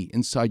knee,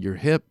 inside your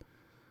hip,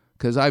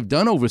 because I've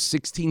done over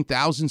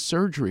 16,000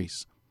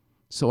 surgeries.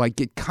 So I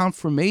get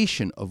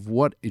confirmation of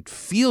what it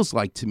feels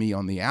like to me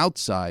on the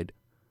outside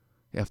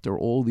after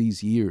all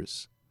these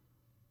years.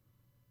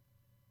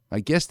 My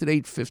guest at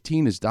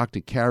 8:15 is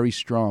Dr. Carey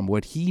Strom.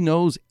 What he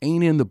knows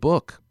ain't in the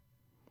book.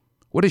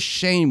 What a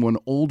shame when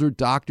older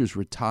doctors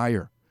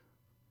retire,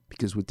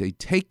 because what they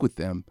take with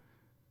them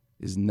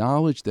is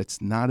knowledge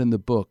that's not in the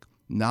book,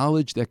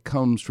 knowledge that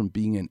comes from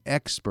being an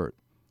expert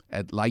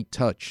at light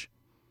touch.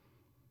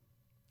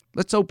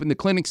 Let's open the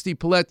clinic, Steve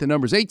Paulette. The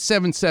number's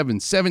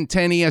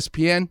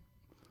 877-710-ESPN.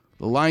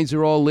 The lines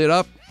are all lit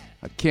up.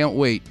 I can't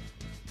wait.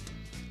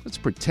 Let's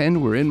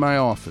pretend we're in my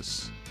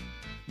office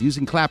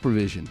using Clapper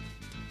Vision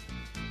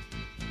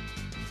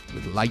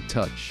with light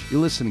touch.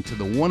 You're listening to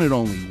the one and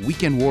only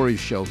Weekend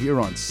Warriors show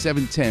here on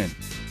 710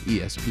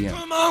 ESPN.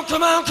 Come on,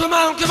 come on, come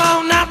on, come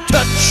on, now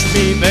touch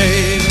me,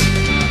 babe.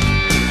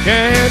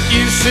 Can't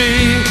you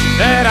see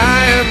that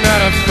I am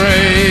not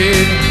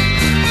afraid?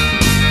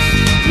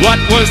 What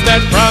was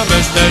that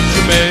promise that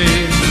you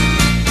made?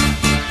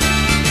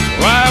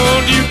 Why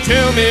won't you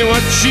tell me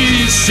what she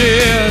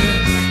said?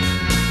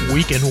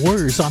 Weekend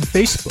Warriors on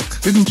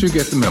Facebook. Didn't you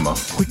get the memo?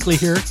 Quickly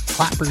hear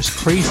Clapper's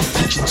crazy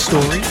kitchen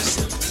stories.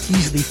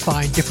 Easily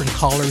find different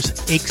callers'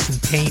 aches and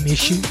pain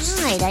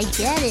issues. Right, I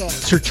get it.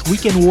 Search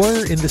Weekend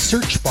Warrior in the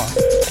search bar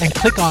and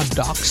click on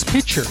Doc's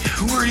picture.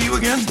 Who are you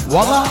again?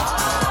 Voila!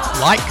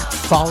 Like,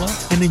 follow,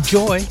 and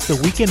enjoy the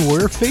Weekend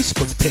Warrior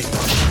Facebook page.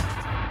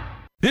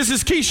 This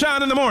is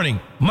Keyshawn in the morning.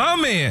 My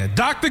man,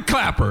 Dr.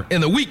 Clapper,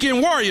 and the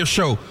Weekend Warrior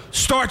Show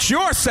starts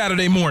your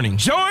Saturday morning.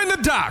 Join the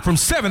doc from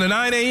 7 to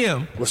 9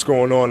 a.m. What's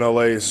going on,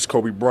 LA? This is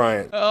Kobe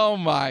Bryant. Oh,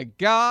 my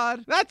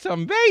God. That's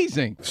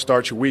amazing.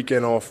 Start your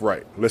weekend off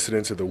right.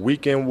 Listening to the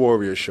Weekend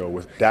Warrior Show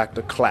with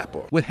Dr.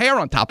 Clapper. With hair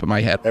on top of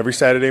my head. Every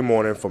Saturday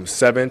morning from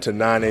 7 to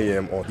 9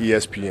 a.m. on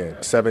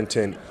ESPN,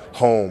 710,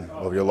 home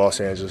of your Los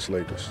Angeles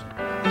Lakers.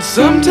 And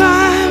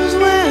sometimes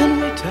when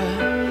we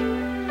touch,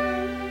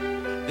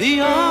 the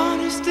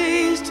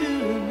honesty's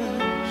too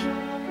much,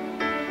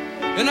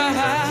 and I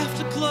have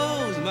to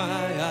close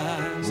my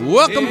eyes.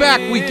 Welcome back,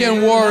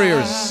 Weekend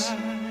Warriors.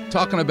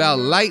 Talking about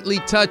lightly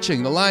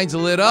touching. The lines are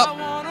lit up.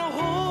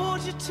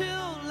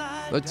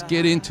 Let's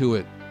get into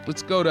it.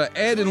 Let's go to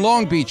Ed in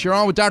Long Beach. You're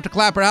on with Dr.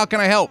 Clapper. How can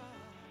I help?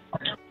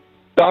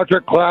 Dr.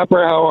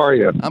 Clapper, how are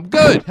you? I'm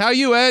good. How are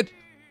you, Ed?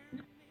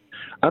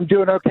 I'm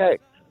doing okay.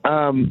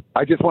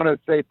 I just want to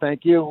say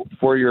thank you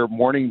for your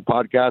morning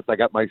podcast. I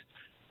got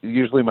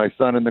usually my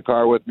son in the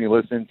car with me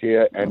listening to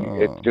you, and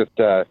it's just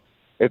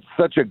it's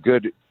such a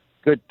good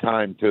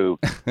time to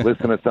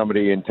listen to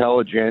somebody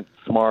intelligent,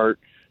 smart,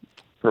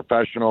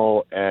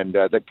 professional, and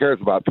that cares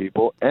about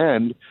people.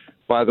 And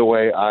by the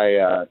way,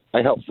 I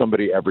help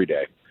somebody every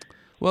day.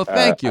 Well,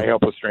 thank you. I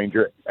help a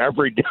stranger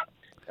every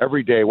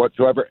day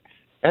whatsoever,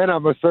 and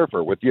I'm a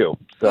surfer with you.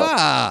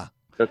 So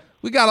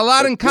we got a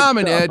lot in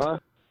common, stuff, Ed. huh?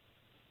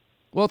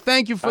 Well,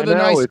 thank you for the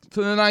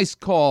nice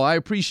call. I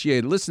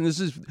appreciate it. Listen, this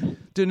is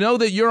to know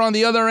that you're on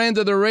the other end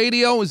of the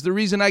radio is the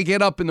reason I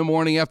get up in the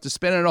morning after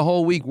spending a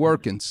whole week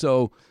working.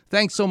 So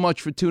thanks so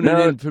much for tuning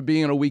in, for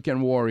being a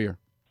weekend warrior.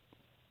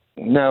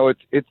 No,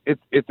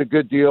 it's a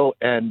good deal,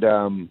 and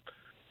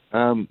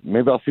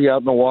maybe I'll see you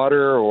out in the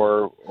water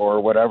or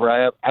whatever.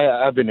 I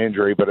have an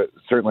injury, but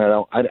certainly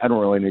I don't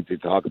really need to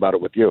talk about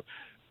it with you.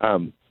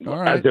 All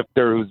right. As if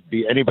there would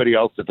be anybody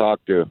else to talk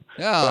to.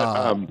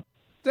 Yeah.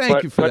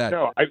 Thank you for that.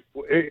 No,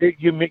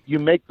 you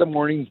make the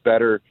mornings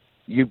better.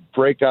 You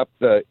break up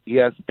the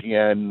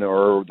ESPN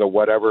or the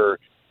whatever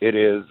it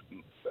is,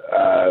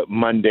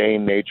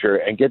 mundane nature,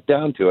 and get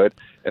down to it.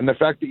 And the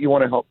fact that you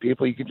want to help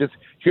people, you can just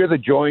hear the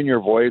joy in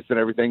your voice and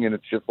everything, and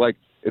it's just like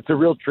it's a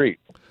real treat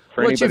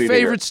for What's your anybody to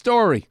hear. favorite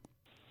story?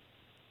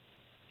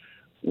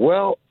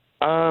 Well,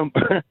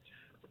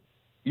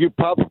 you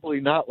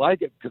probably not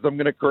like it because I'm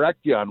going to correct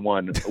you on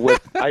one.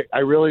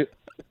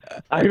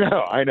 I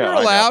know. You're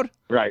allowed.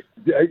 Right.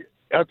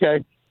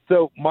 Okay.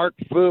 So, Mark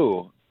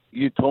Fu,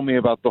 you told me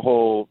about the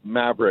whole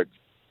Mavericks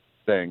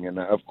thing. And,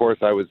 of course,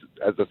 I was,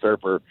 as a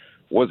surfer,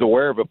 was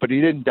aware of it. But he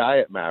didn't die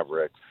at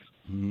Mavericks.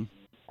 Mm-hmm.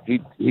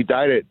 He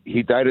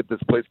died at this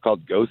place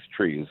called Ghost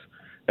Trees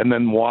and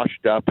then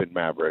washed up in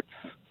Mavericks.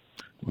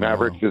 Wow.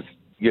 Mavericks is,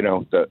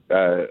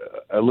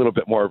 a little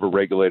bit more of a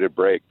regulated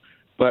break.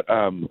 But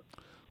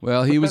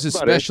well, he was a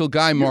special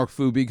guy, Mark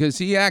Fu, because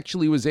he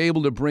actually was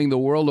able to bring the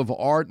world of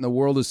art and the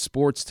world of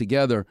sports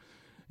together,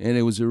 and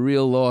it was a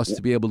real loss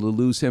to be able to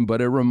lose him.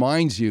 But it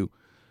reminds you,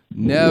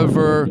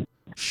 never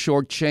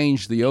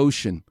shortchange the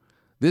ocean.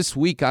 This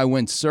week I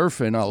went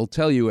surfing, I'll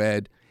tell you,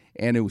 Ed,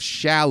 and it was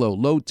shallow,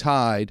 low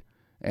tide,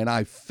 and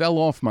I fell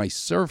off my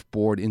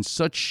surfboard in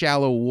such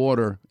shallow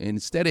water, and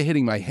instead of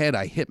hitting my head,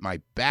 I hit my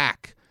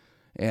back.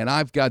 And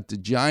I've got a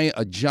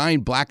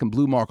giant black and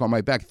blue mark on my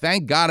back.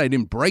 Thank God I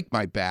didn't break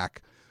my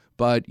back.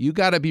 But you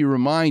got to be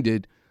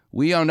reminded,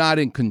 we are not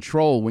in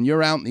control. When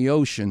you're out in the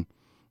ocean,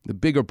 the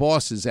bigger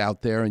boss is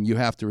out there, and you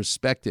have to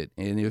respect it.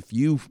 And if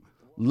you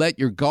let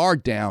your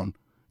guard down,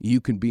 you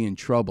can be in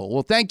trouble.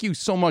 Well, thank you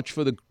so much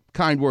for the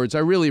kind words. I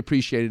really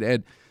appreciate it,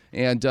 Ed.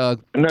 And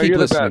keep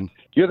listening.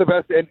 You're the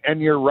best,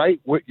 and you're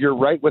right. You're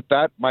right with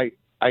that.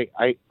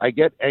 I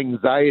get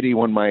anxiety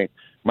when my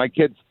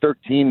kid's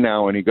 13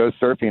 now, and he goes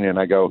surfing, and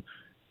I go,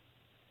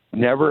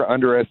 never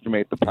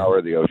underestimate the power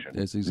of the ocean.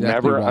 That's exactly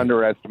Never right.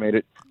 underestimate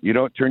it. You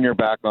don't turn your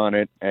back on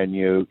it, and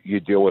you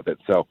deal with it.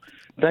 So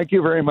thank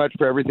you very much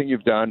for everything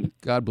you've done.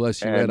 God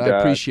bless you, Ed. I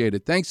appreciate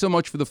it. Thanks so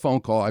much for the phone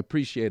call. I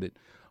appreciate it.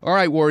 All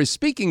right, Warriors,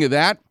 speaking of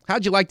that,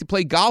 how'd you like to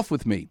play golf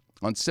with me?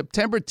 On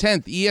September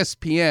 10th,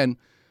 ESPN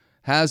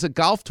has a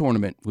golf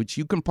tournament, which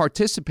you can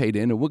participate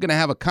in, and we're going to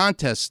have a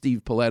contest,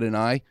 Steve Paulette and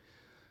I,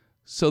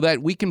 so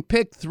that we can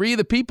pick 3 of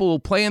the people who will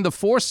play in the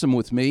foursome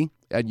with me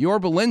at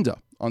Yorba Linda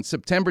on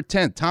September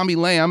 10th. Tommy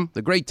Lamb,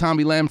 the great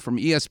Tommy Lamb from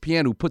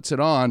ESPN who puts it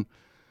on,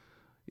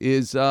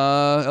 is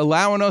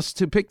allowing us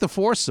to pick the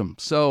foursome.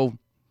 So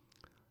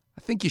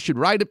I think you should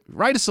write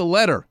us a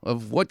letter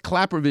of what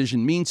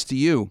Clappervision means to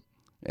you,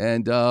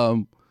 and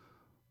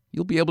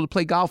you'll be able to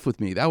play golf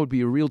with me. That would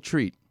be a real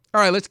treat.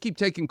 All right, let's keep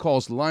taking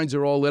calls. The lines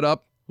are all lit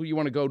up. Who do you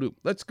want to go to?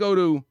 Let's go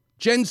to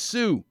Jen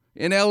Sue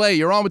in L.A.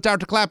 You're on with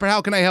Dr. Clapper.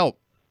 How can I help?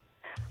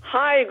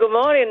 Hi, good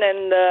morning,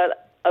 and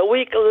a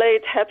week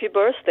late, happy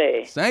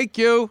birthday. Thank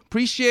you.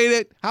 Appreciate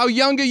it. How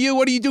young are you?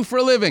 What do you do for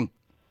a living?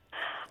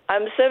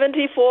 I'm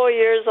 74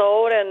 years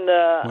old, and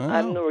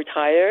I'm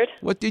retired.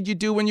 What did you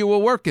do when you were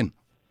working?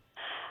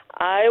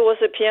 I was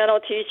a piano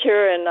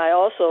teacher, and I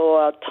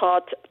also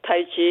taught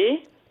Tai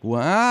Chi.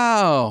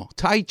 Wow.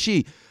 Tai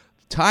Chi.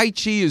 Tai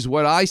Chi is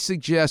what I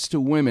suggest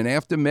to women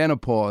after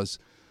menopause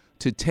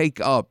to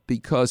take up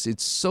because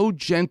it's so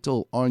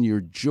gentle on your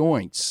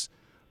joints,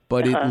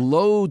 but it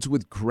loads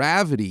with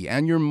gravity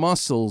and your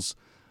muscles,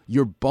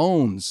 your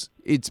bones.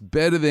 It's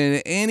better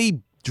than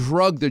any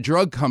drug the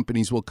drug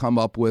companies will come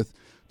up with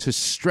to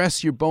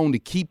stress your bone, to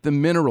keep the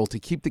mineral, to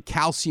keep the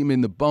calcium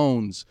in the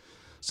bones.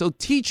 So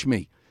teach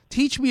me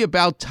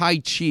about Tai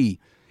Chi.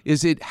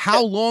 Is it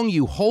how long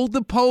you hold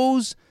the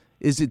pose?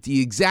 Is it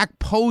the exact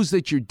pose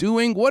that you're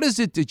doing? What is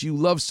it that you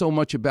love so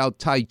much about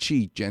Tai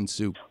Chi,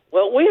 Jen-Su?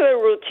 Well, we have a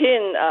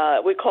routine.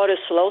 We call it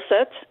slow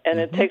set, and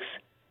it takes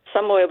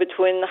somewhere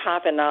between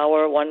half an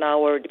hour, 1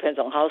 hour, depends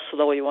on how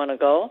slow you want to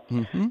go.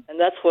 And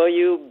that's where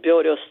you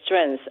build your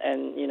strength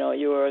and,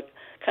 your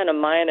kind of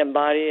mind and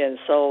body and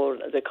soul,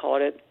 they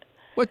call it.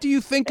 What do you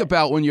think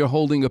about when you're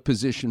holding a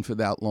position for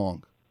that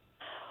long?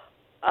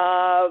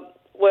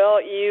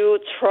 Well, you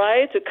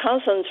try to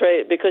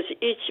concentrate because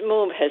each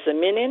move has a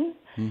meaning.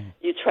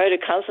 You try to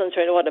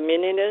concentrate on what the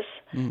meaning is,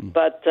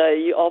 but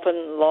you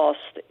often lost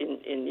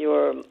in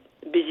your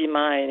busy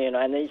mind, and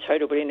then you try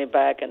to bring it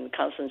back and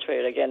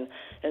concentrate again.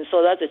 And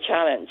so that's a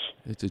challenge.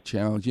 It's a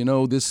challenge.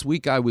 This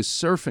week I was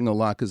surfing a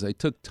lot because I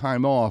took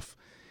time off,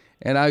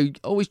 and I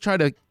always try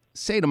to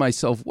say to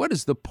myself, what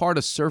is the part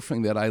of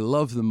surfing that I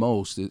love the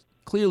most?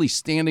 Clearly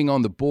standing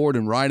on the board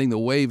and riding the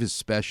wave is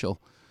special.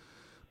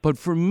 But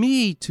for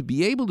me, to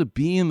be able to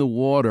be in the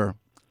water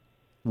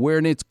where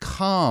it's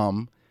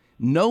calm,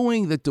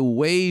 knowing that the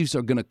waves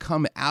are going to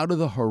come out of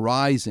the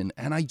horizon,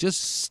 and I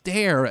just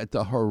stare at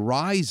the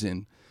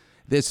horizon,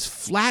 this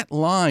flat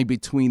line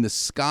between the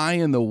sky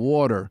and the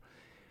water,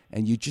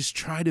 and you just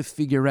try to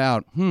figure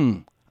out,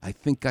 I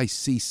think I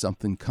see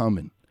something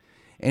coming.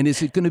 And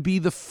is it going to be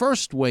the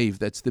first wave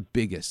that's the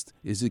biggest?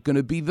 Is it going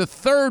to be the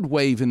third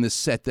wave in the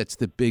set that's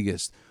the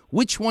biggest?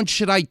 Which one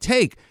should I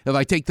take? If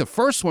I take the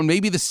first one,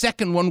 maybe the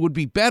second one would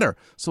be better.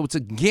 So it's a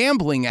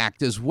gambling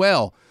act as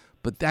well.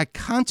 But that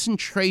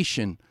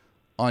concentration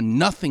on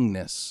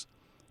nothingness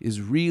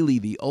is really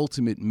the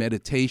ultimate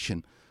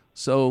meditation.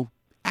 So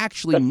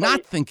actually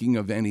not thinking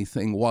of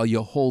anything while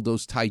you hold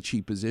those Tai Chi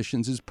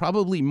positions is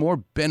probably more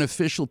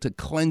beneficial to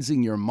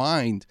cleansing your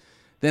mind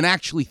than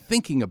actually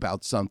thinking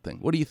about something.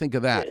 What do you think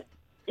of that?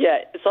 Yeah,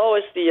 it's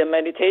always the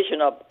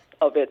meditation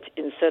of it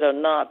instead of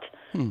not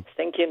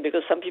thinking,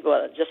 because some people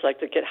just like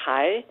to get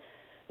high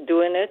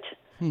doing it,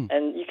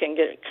 and you can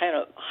get kind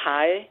of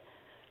high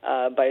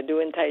by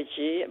doing Tai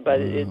Chi, but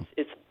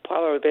it's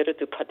probably better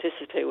to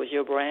participate with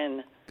your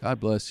brain. God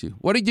bless you.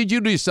 What did you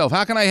do to yourself?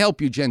 How can I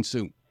help you,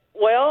 Jen-Su?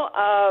 Well,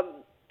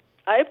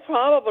 I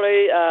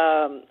probably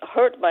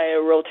hurt my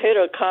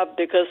rotator cuff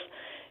because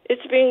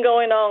it's been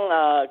going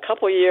on a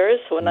couple years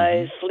when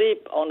I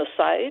sleep on the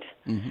side,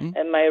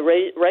 and my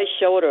right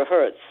shoulder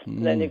hurts.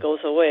 Then it goes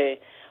away.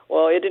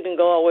 Well, it didn't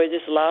go away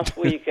just last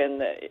week,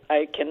 and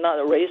I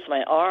cannot raise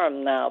my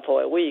arm now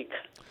for a week.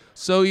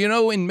 So,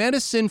 in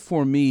medicine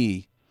for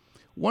me,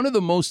 one of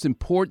the most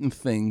important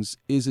things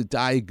is a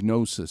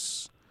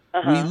diagnosis.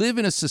 We live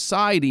in a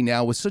society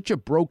now with such a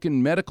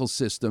broken medical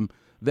system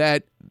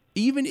that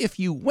even if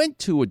you went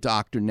to a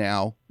doctor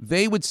now,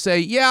 they would say,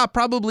 yeah,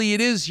 probably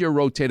it is your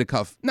rotator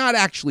cuff, not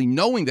actually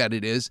knowing that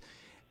it is,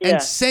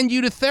 and send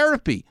you to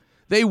therapy.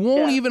 They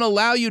won't even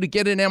allow you to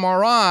get an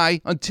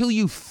MRI until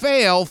you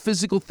fail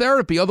physical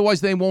therapy.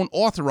 Otherwise, they won't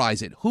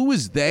authorize it. Who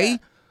is they?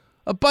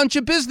 A bunch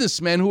of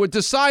businessmen who are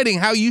deciding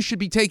how you should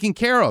be taken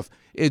care of.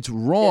 It's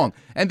wrong.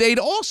 And they'd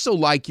also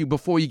like you,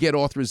 before you get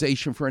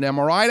authorization for an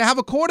MRI, to have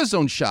a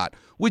cortisone shot,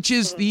 which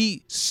is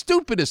the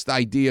stupidest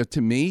idea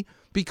to me,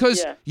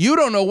 because you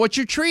don't know what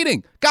you're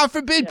treating. God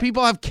forbid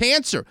people have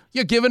cancer.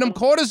 You're giving them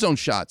cortisone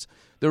shots.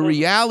 The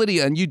reality,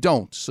 and you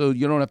don't, so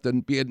you don't have to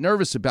be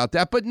nervous about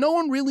that, but no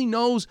one really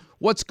knows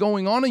what's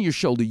going on in your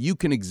shoulder. You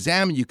can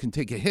examine, you can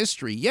take a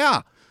history,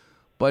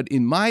 but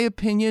in my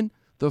opinion,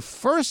 the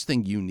first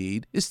thing you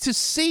need is to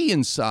see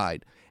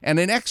inside, and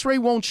an x-ray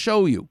won't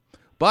show you,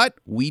 but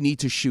we need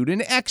to shoot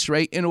an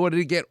x-ray in order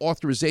to get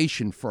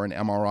authorization for an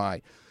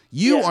MRI.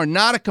 You are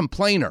not a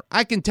complainer.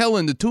 I can tell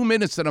in the 2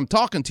 minutes that I'm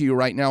talking to you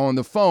right now on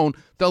the phone,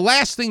 the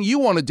last thing you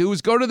want to do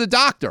is go to the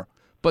doctor.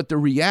 But the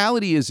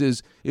reality is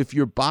if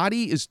your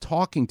body is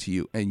talking to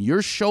you and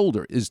your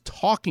shoulder is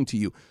talking to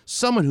you,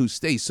 someone who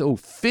stays so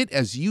fit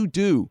as you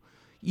do,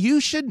 you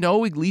should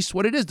know at least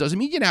what it is. Doesn't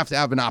mean you have to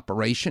have an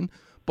operation,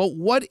 but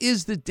what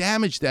is the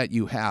damage that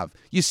you have?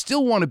 You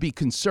still want to be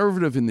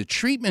conservative in the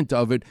treatment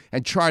of it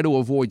and try to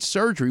avoid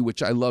surgery,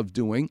 which I love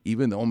doing,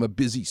 even though I'm a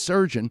busy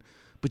surgeon,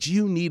 but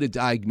you need a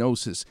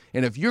diagnosis.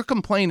 And if you're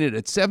complaining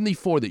at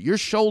 74 that your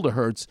shoulder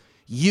hurts,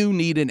 you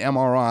need an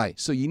MRI.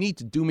 So you need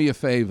to do me a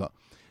favor.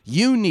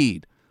 You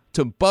need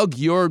to bug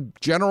your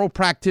general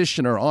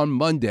practitioner on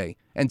Monday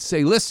and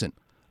say, listen,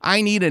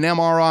 I need an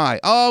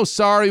MRI. Oh,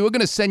 sorry, we're going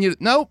to send you.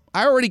 No,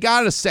 I already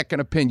got a second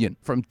opinion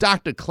from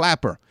Dr.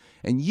 Clapper.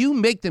 And you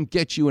make them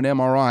get you an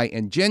MRI.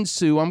 And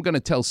Jen-Su, I'm going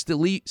to tell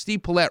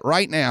Steve Paulette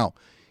right now,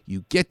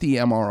 you get the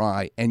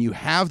MRI and you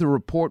have the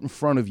report in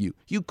front of you.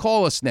 You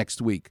call us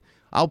next week.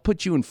 I'll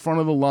put you in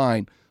front of the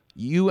line.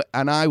 You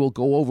and I will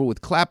go over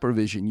with Clapper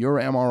Vision, your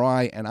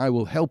MRI, and I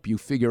will help you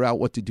figure out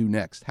what to do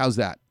next. How's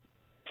that?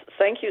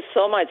 Thank you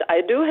so much.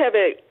 I do have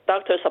a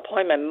doctor's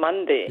appointment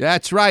Monday.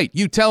 That's right.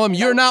 You tell him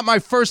you're not my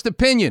first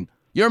opinion.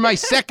 You're my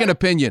second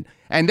opinion.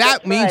 And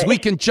that means we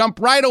can jump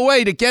right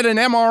away to get an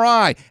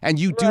MRI. And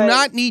you do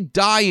not need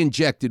dye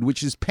injected,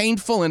 which is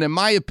painful and, in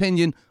my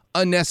opinion,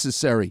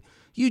 unnecessary.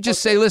 You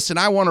just say, listen,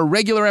 I want a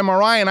regular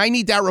MRI and I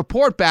need that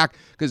report back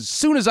because as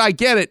soon as I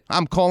get it,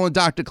 I'm calling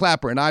Dr.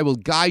 Clapper and I will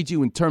guide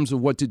you in terms of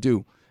what to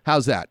do.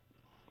 How's that?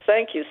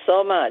 Thank you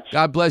so much.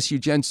 God bless you,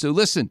 Jen Sue.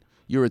 Listen,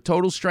 you're a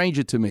total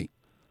stranger to me.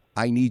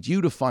 I need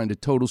you to find a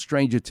total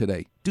stranger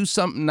today. Do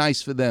something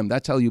nice for them.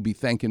 That's how you'll be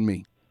thanking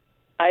me.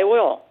 I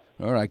will.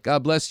 All right.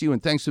 God bless you,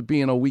 and thanks for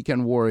being a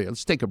weekend warrior.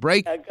 Let's take a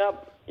break. God bless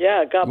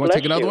you. Want to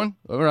take another one?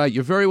 All right.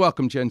 You're very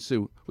welcome, Jen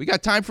Sue. We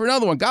got time for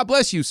another one. God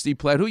bless you, Steve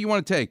Platt. Who you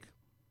want to take?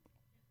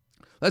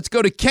 Let's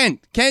go to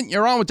Kent. Kent,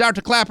 you're on with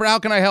Dr. Clapper. How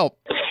can I help?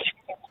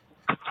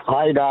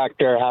 Hi,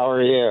 doctor. How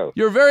are you?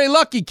 You're very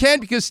lucky,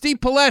 Kent, because Steve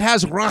Paulette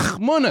has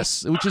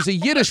rachmanis, which is a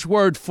Yiddish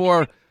word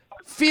for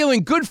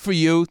feeling good for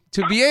you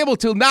to be able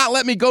to not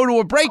let me go to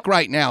a break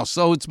right now.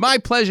 So it's my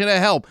pleasure to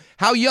help.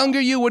 How young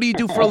are you? What do you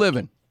do for a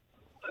living?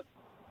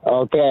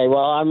 Okay,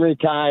 well, I'm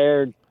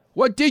retired.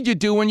 What did you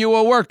do when you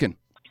were working?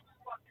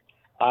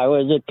 I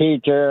was a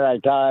teacher. I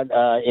taught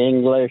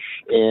English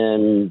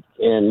in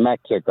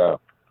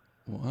Mexico.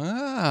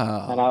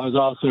 Wow. And I was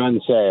also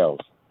in sales.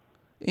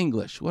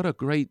 English, what a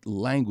great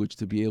language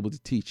to be able to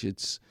teach.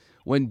 It's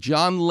when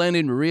John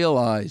Lennon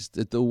realized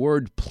that the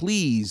word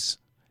please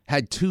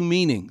had two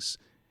meanings.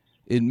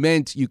 It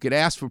meant you could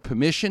ask for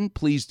permission,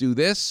 please do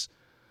this,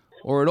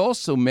 or it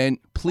also meant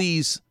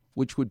please,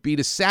 which would be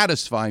to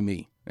satisfy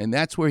me. And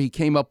that's where he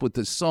came up with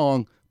the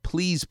song,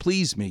 Please,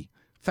 Please Me.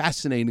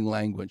 Fascinating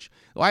language.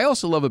 What I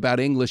also love about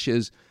English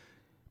is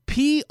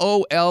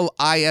Polish,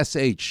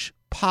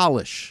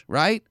 polish,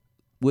 right?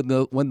 When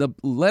the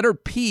letter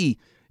P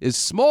is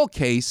small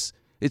case,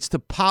 it's to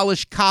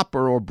polish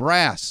copper or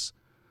brass.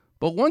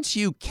 But once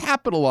you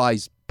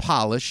capitalize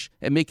polish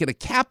and make it a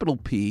capital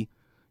P,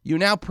 you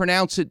now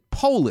pronounce it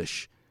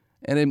Polish,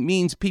 and it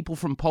means people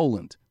from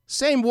Poland.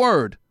 Same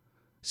word.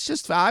 It's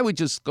just, I would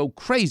just go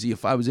crazy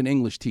if I was an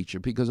English teacher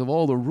because of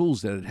all the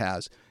rules that it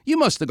has. You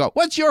must have gone,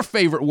 what's your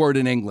favorite word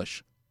in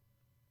English?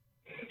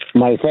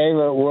 My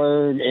favorite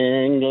word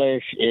in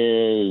English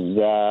is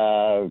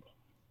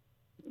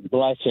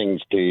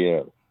blessings to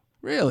you.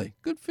 Really?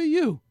 Good for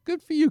you.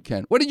 Good for you,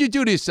 Ken. What did you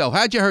do to yourself?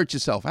 How'd you hurt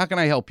yourself? How can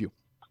I help you?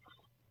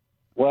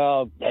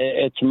 Well,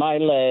 it's my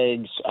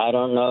legs. I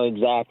don't know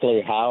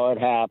exactly how it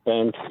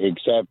happened,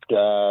 except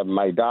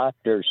my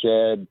doctor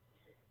said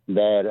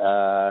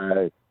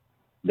that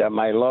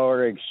my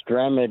lower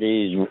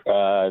extremities,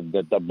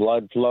 that the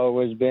blood flow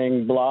was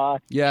being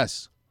blocked.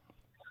 Yes.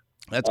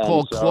 That's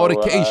called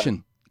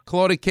claudication.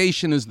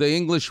 Claudication is the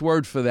English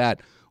word for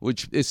that,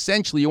 which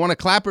essentially, you want a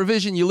clapper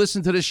vision? You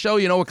listen to this show,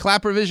 you know what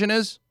clapper vision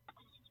is?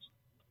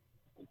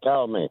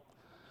 Tell me.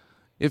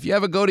 If you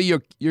ever go to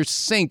your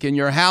sink in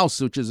your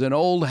house, which is an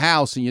old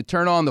house, and you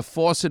turn on the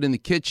faucet in the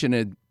kitchen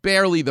and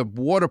barely the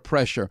water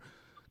pressure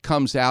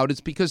comes out,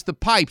 it's because the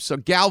pipes are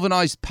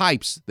galvanized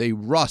pipes. They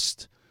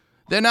rust.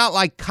 They're not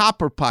like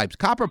copper pipes.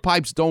 Copper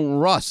pipes don't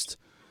rust.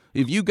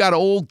 If you got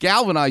old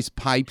galvanized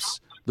pipes,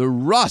 the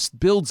rust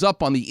builds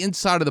up on the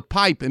inside of the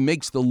pipe and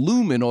makes the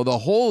lumen or the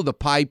hole of the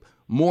pipe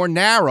more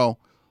narrow,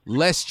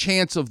 less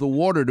chance of the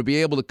water to be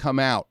able to come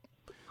out.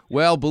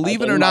 Well,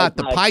 believe it or not,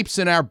 the pipes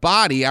in our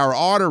body, our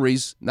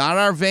arteries, not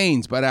our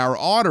veins, but our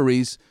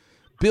arteries,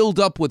 build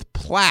up with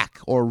plaque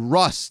or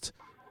rust.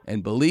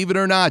 And believe it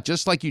or not,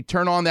 just like you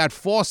turn on that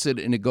faucet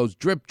and it goes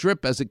drip,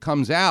 drip as it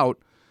comes out,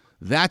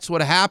 that's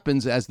what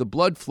happens as the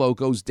blood flow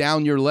goes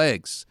down your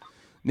legs.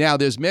 Now,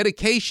 there's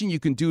medication you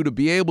can do to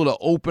be able to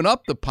open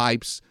up the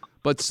pipes,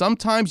 but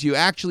sometimes you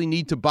actually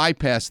need to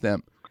bypass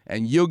them.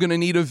 And you're going to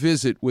need a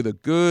visit with a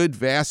good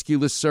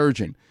vascular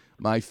surgeon.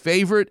 My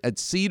favorite at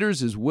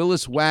Cedars is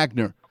Willis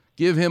Wagner.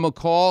 Give him a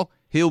call.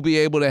 He'll be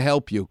able to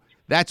help you.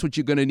 That's what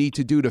you're going to need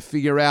to do to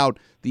figure out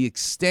the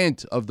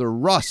extent of the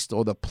rust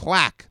or the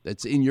plaque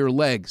that's in your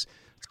legs.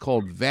 It's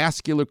called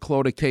vascular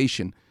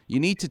claudication. You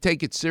need to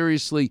take it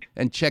seriously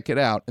and check it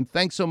out. And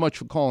thanks so much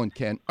for calling,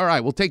 Ken. All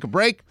right, we'll take a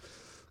break.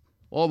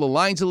 All the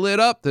lines are lit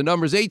up. The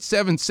number's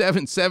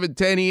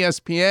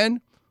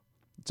 877-710-ESPN.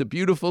 It's a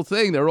beautiful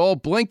thing. They're all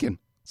blinking.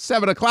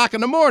 7 o'clock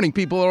in the morning.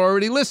 People are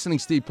already listening,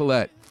 Steve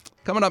Paulette.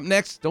 Coming up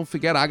next, don't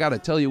forget, I got to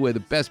tell you where the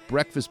best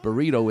breakfast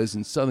burrito is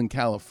in Southern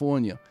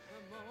California.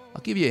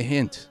 I'll give you a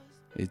hint.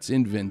 It's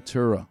in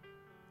Ventura.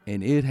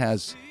 And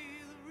it's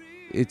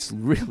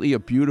really a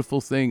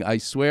beautiful thing. I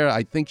swear,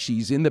 I think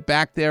she's in the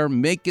back there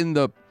making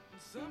the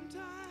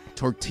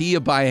tortilla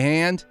by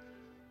hand,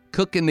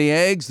 cooking the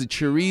eggs, the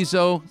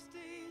chorizo.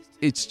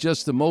 It's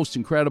just the most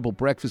incredible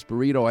breakfast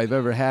burrito I've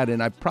ever had,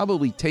 and I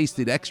probably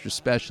tasted extra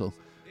special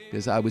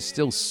because I was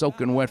still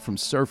soaking wet from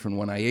surfing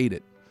when I ate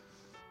it.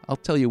 I'll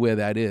tell you where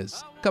that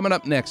is. Coming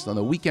up next on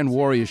the Weekend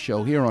Warrior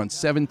Show here on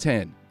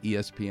 710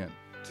 ESPN.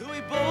 Till we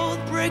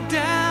both break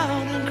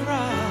down and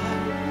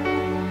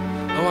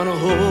cry. I want to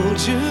hold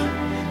you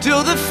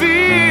till the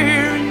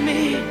fear in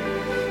me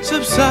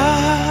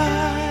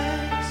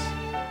subsides.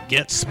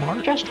 Get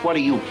smart. Just what are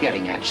you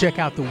getting at? Check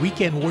out the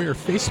Weekend Warrior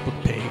Facebook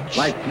page.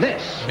 Like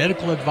this.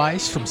 Medical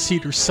advice from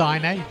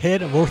Cedars-Sinai,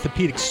 head of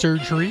orthopedic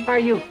surgery. Are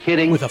you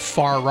kidding? With a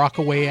far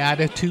rockaway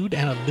attitude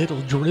and a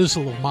little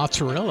drizzle of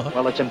mozzarella.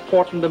 Well, it's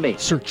important to me.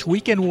 Search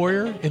Weekend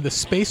Warrior in the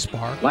space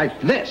bar. Like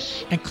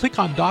this. And click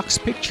on Doc's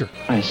picture.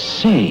 I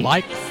see.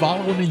 Like,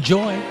 follow, and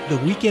enjoy the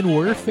Weekend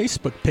Warrior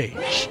Facebook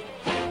page.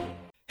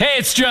 Hey,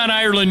 it's John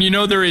Ireland. You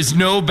know there is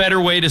no better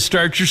way to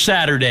start your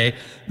Saturday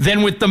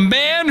than with the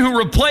man who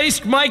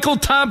replaced Michael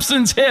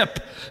Thompson's hip,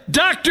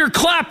 Dr.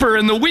 Clapper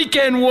and the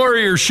Weekend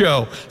Warrior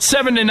Show,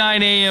 7 to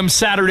 9 a.m.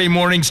 Saturday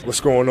mornings.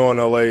 What's going on,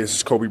 LA? This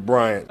is Kobe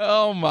Bryant.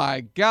 Oh,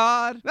 my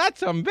God.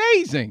 That's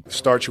amazing.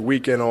 Start your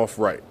weekend off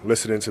right.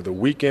 Listening to the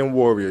Weekend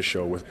Warrior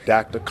Show with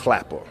Dr.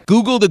 Clapper.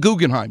 Google the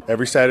Guggenheim.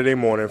 Every Saturday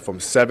morning from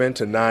 7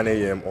 to 9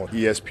 a.m. on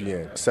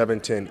ESPN,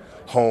 710,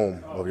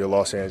 home of your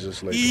Los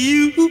Angeles Lakers.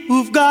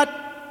 You've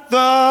got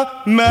the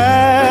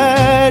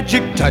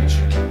magic touch.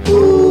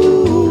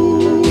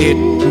 Ooh, it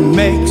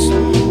makes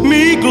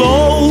me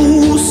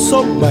glow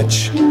so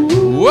much.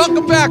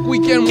 Welcome back,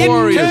 Weekend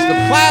Warriors.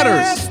 The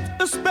Platters.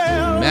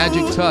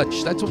 Magic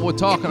touch. That's what we're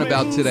talking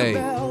about today.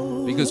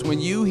 Because when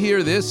you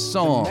hear this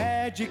song,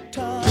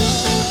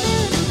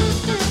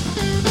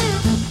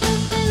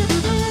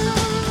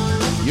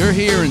 you're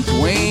hearing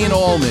Duane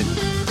Allman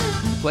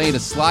playing a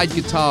slide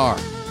guitar.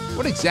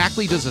 What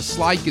exactly does a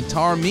slide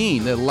guitar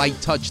mean, the light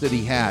touch that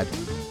he had?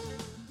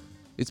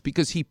 It's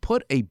because he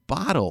put a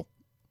bottle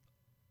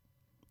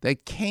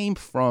that came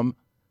from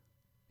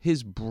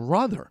his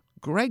brother,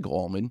 Greg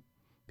Allman,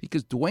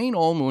 because Duane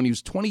Allman, when he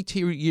was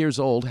 22 years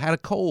old, had a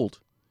cold,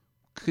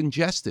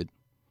 congested.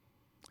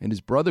 And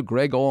his brother,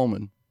 Greg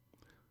Allman,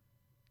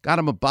 got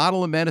him a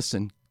bottle of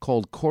medicine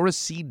called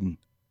Coricidin,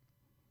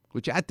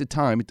 which at the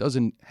time, it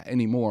doesn't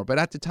anymore, but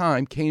at the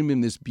time came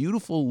in this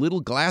beautiful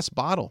little glass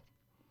bottle.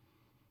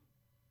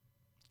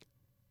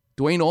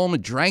 Duane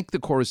Allman drank the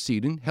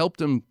Coricidin,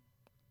 helped him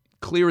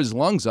clear his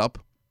lungs up.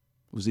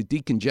 It was a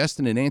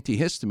decongestant and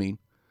antihistamine.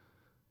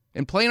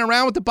 And playing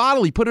around with the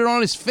bottle, he put it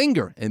on his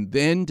finger and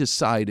then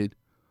decided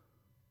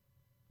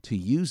to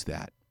use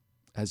that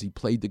as he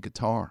played the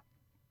guitar,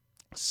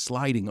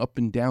 sliding up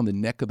and down the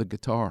neck of the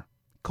guitar.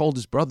 Called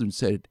his brother and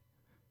said,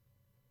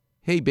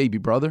 "Hey, baby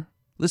brother,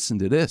 listen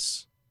to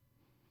this."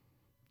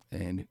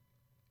 And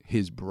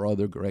his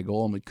brother, Greg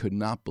Allman, could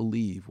not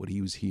believe what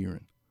he was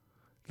hearing.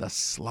 The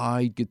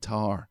slide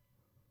guitar.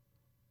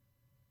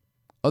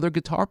 Other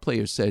guitar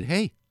players said,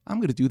 "Hey, I'm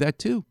going to do that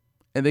too."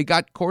 And they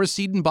got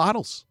Coricidin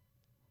bottles.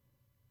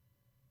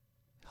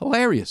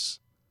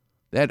 Hilarious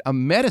that a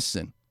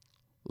medicine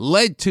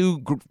led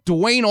to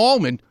Duane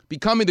Allman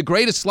becoming the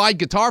greatest slide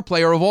guitar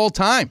player of all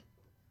time.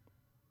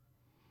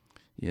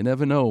 You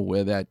never know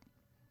where that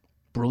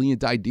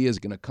brilliant idea is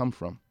going to come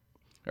from.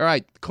 All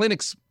right,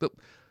 clinics,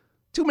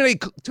 too many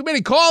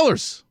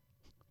callers.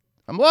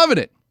 I'm loving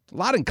it. A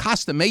lot in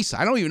Costa Mesa.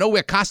 I don't even know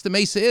where Costa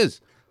Mesa is.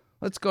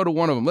 Let's go to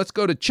one of them. Let's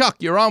go to Chuck.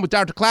 You're on with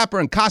Dr. Clapper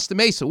in Costa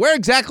Mesa. Where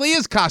exactly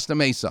is Costa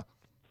Mesa?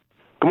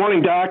 Good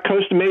morning, Doc.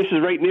 Costa Mesa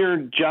is right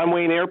near John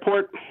Wayne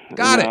Airport.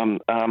 Got it.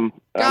 I'm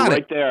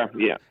right there.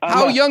 Yeah.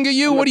 How young are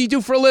you? What do you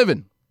do for a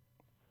living?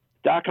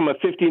 Doc, I'm a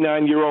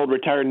 59-year-old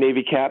retired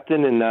Navy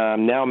captain and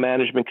now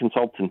management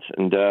consultant.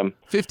 And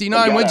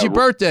 59. When's your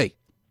birthday?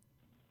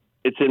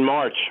 It's in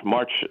March,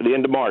 the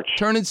end of March.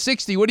 Turning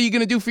 60. What are you going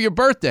to do for your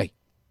birthday?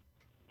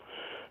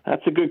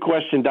 That's a good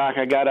question, Doc.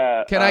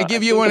 Can I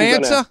give you an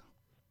answer?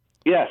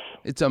 Yes.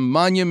 It's a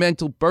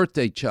monumental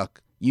birthday,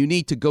 Chuck. You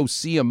need to go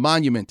see a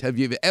monument. Have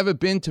you ever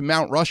been to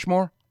Mount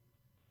Rushmore?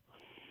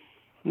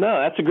 No,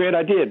 that's a great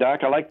idea,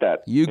 Doc. I like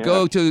that. You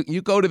go to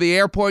the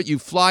airport, you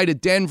fly to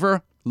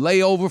Denver,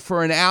 lay over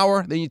for an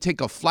hour, then you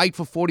take a flight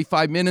for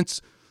 45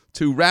 minutes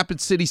to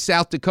Rapid City,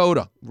 South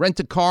Dakota. Rent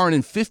a car, and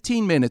in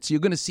 15 minutes, you're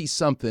going to see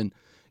something.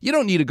 You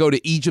don't need to go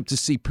to Egypt to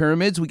see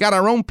pyramids. We got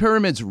our own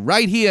pyramids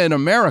right here in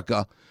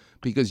America,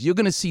 because you're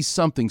going to see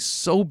something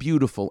so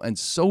beautiful and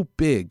so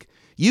big,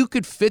 you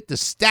could fit the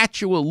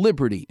Statue of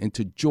Liberty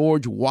into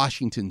George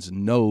Washington's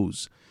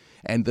nose.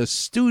 And the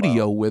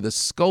studio where the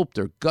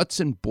sculptor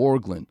Gutzon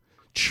Borglund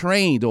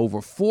trained over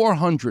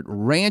 400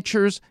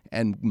 ranchers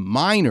and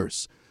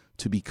miners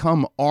to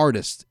become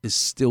artists is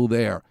still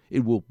there.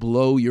 It will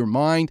blow your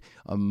mind.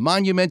 A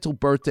monumental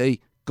birthday.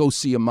 Go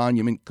see a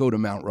monument. Go to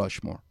Mount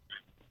Rushmore.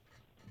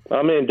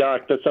 I'm in,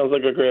 Doc. That sounds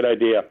like a great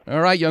idea.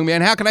 All right, young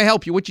man. How can I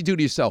help you? What you do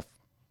to yourself?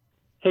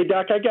 Hey,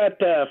 Doc, I got,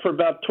 for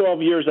about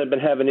 12 years, I've been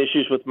having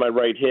issues with my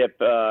right hip.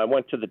 I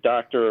went to the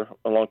doctor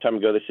a long time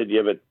ago. They said you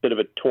have a bit of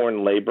a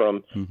torn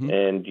labrum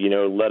and,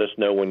 let us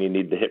know when you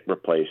need the hip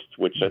replaced,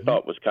 which I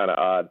thought was kind of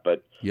odd,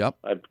 but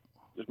I've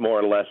more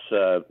or less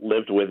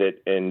lived with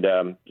it. And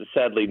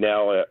sadly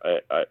now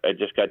I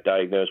just got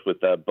diagnosed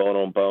with bone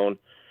on bone.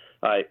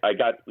 I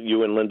got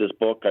you and Linda's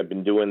book. I've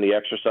been doing the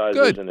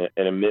exercises and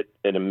admit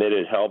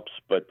it helps,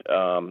 but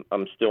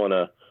I'm still in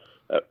a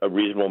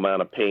reasonable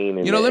amount of pain.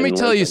 Let me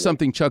tell you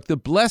something, Chuck. The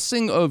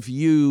blessing of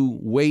you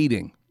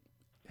waiting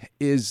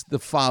is the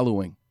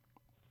following.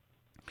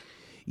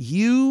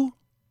 You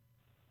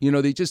You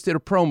know, they just did a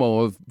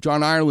promo of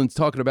John Ireland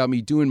talking about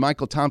me doing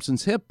Michael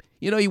Thompson's hip.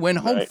 You know, he went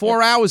home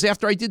 4 hours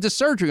after I did the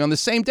surgery on the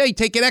same day,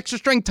 taking extra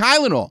strength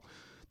Tylenol.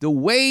 The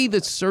way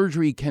that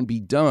surgery can be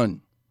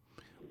done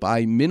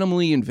by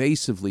minimally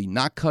invasively,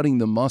 not cutting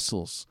the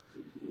muscles,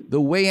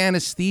 the way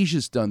anesthesia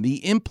is done,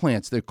 the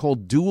implants, they're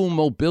called dual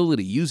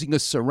mobility, using a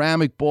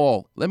ceramic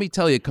ball. Let me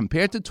tell you,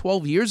 compared to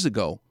 12 years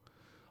ago,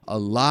 a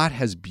lot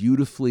has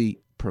beautifully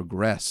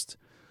progressed.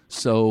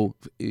 So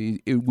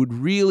it would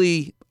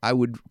really, I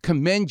would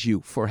commend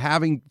you for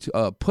having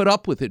put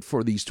up with it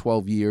for these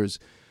 12 years.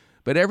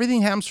 But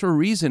everything happens for a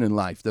reason in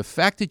life. The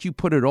fact that you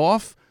put it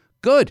off,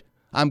 good.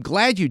 I'm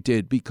glad you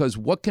did, because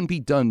what can be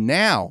done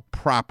now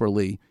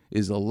properly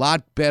is a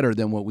lot better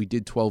than what we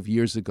did 12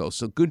 years ago.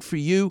 So good for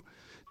you.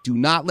 Do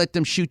not let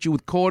them shoot you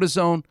with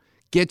cortisone.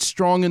 Get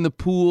strong in the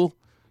pool.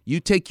 You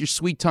take your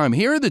sweet time.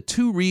 Here are the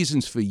 2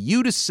 reasons for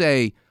you to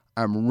say,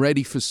 I'm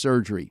ready for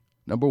surgery.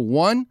 Number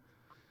 1,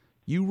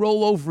 you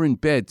roll over in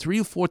bed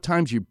 3 or 4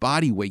 times, your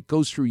body weight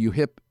goes through your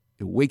hip.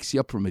 It wakes you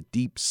up from a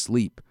deep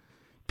sleep.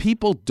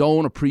 People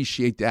don't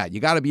appreciate that. You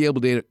got to be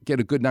able to get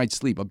a good night's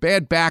sleep. A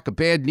bad back, a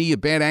bad knee, a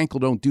bad ankle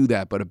don't do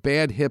that, but a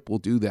bad hip will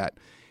do that.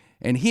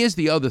 And here's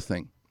the other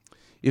thing.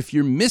 If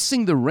you're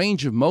missing the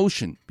range of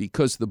motion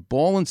because the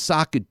ball and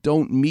socket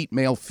don't meet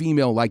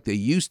male-female like they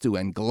used to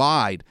and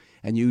glide,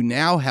 and you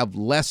now have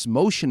less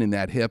motion in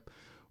that hip,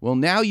 well,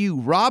 now you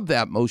rob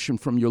that motion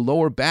from your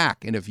lower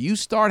back. And if you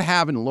start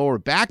having lower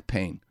back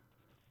pain,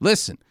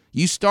 listen,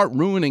 you start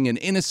ruining an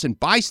innocent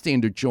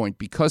bystander joint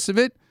because of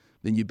it,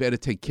 then you better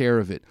take care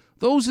of it.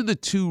 Those are the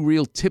 2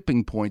 real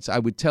tipping points I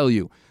would tell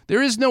you.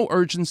 There is no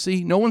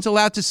urgency. No one's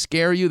allowed to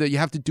scare you that you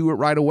have to do it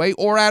right away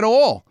or at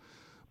all.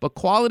 But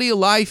quality of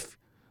life,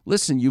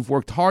 listen, you've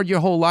worked hard your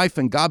whole life,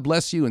 and God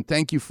bless you, and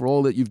thank you for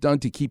all that you've done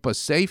to keep us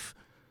safe.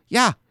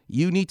 Yeah,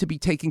 you need to be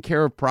taken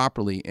care of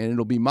properly, and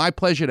it'll be my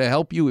pleasure to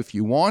help you if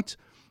you want.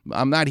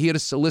 I'm not here to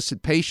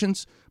solicit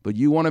patients, but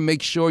you want to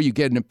make sure you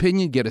get an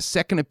opinion, get a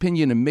second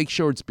opinion, and make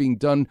sure it's being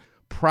done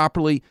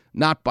properly,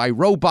 not by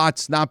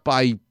robots, not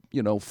by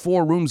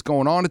 4 rooms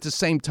going on at the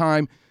same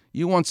time.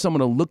 You want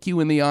someone to look you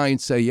in the eye and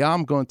say, yeah,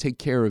 I'm going to take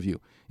care of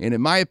you. And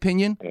in my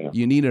opinion,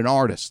 you need an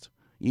artist.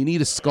 You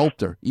need a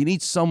sculptor. You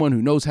need someone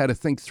who knows how to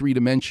think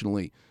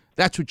 3-dimensionally.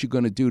 That's what you're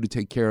going to do to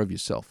take care of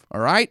yourself. All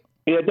right?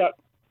 Yeah,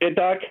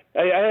 Doc,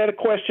 I had a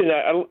question.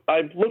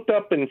 I've looked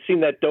up and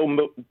seen that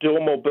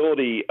dual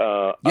mobility.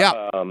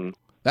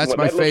 That's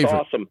my favorite. Looks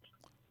awesome.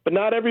 But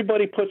not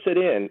everybody puts it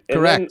in. And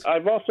correct. Then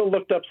I've also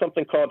looked up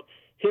something called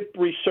hip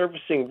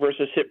resurfacing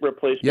versus hip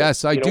replacement.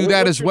 Yes, I do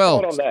that as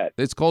well. On that?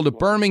 It's called a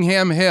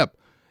Birmingham hip.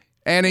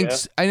 And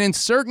in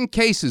certain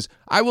cases,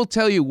 I will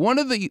tell you, one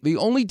of the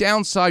only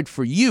downside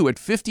for you at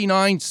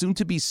 59, soon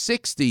to be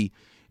 60,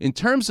 in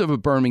terms of a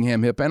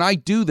Birmingham hip, and I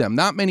do them.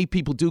 Not many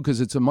people do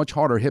because it's a much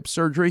harder hip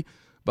surgery,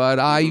 but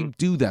I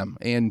do them.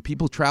 And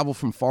people travel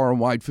from far and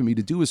wide for me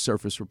to do a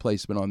surface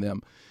replacement on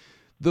them.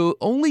 The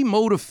only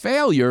mode of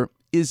failure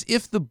is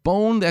if the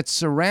bone that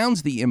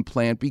surrounds the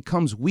implant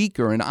becomes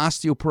weaker and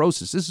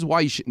osteoporosis. This is why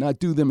you should not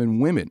do them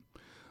in women,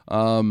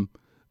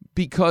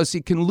 because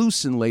it can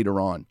loosen later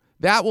on.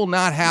 That will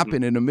not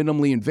happen in a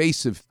minimally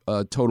invasive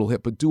total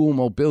hip, a dual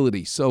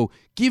mobility. So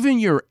given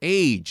your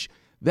age,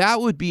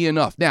 that would be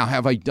enough. Now,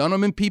 have I done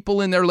them in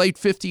people in their late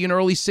 50s and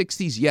early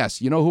 60s?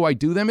 Yes. You know who I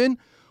do them in?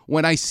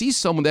 When I see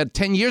someone that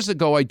 10 years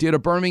ago I did a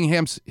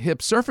Birmingham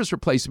hip surface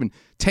replacement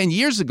 10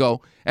 years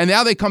ago, and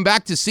now they come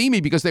back to see me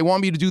because they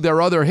want me to do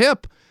their other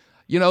hip.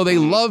 They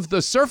love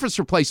the surface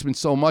replacement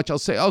so much, I'll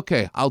say,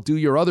 okay, I'll do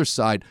your other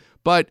side.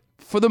 But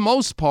for the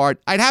most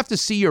part, I'd have to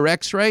see your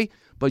x-ray,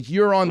 but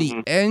you're on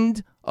the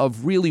end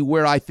of really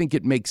where I think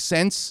it makes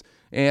sense.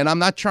 And I'm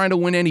not trying to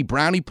win any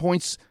brownie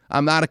points.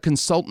 I'm not a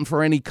consultant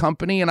for any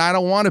company, and I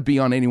don't want to be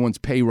on anyone's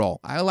payroll.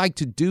 I like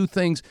to do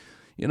things.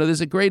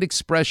 There's a great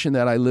expression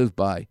that I live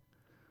by.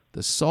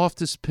 The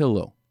softest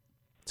pillow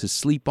to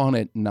sleep on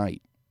at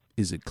night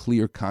is a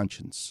clear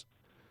conscience.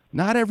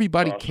 Not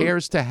everybody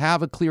cares to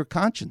have a clear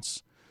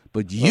conscience,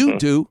 but you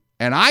do,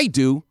 and I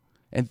do,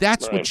 and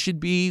that's what should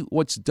be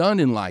what's done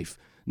in life,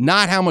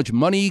 not how much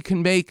money you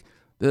can make.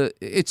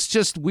 It's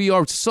just we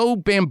are so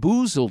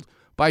bamboozled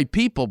by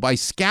people, by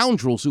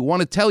scoundrels who want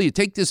to tell you,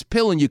 take this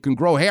pill and you can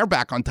grow hair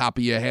back on top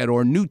of your head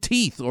or new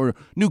teeth or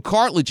new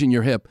cartilage in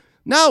your hip.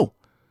 No,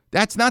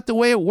 that's not the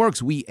way it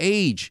works. We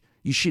age.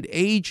 You should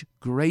age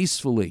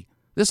gracefully.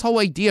 This whole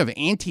idea of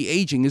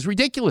anti-aging is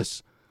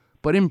ridiculous,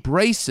 but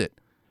embrace it.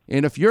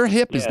 And if your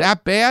hip is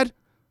that bad,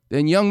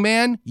 then young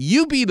man,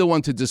 you be the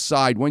one to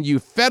decide when you're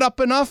fed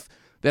up enough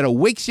that it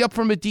wakes you up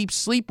from a deep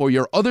sleep or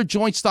your other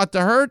joints start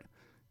to hurt.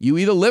 You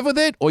either live with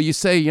it or you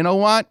say, you know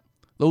what?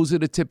 Those are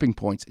the tipping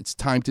points. It's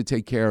time to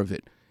take care of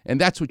it. And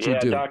that's what you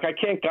do. Yeah, Doc, I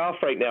can't golf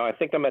right now. I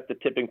think I'm at the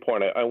tipping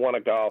point. I want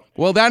to golf.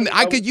 Well, then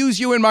I could use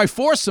you in my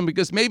foursome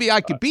because maybe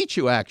I could beat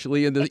you,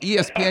 actually, in the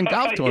ESPN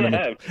golf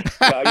tournament.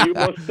 You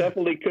most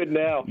definitely could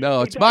now.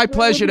 No, it's my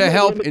pleasure to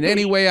help in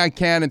any way I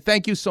can. And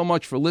thank you so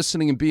much for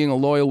listening and being a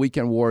loyal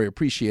Weekend Warrior.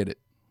 Appreciate it.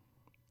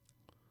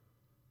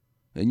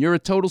 And you're a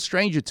total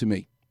stranger to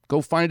me. Go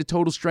find a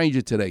total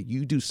stranger today.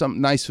 You do something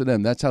nice for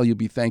them. That's how you'll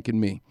be thanking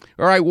me.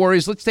 All right,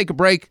 Warriors, let's take a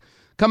break.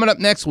 Coming up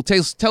next, we'll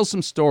tell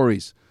some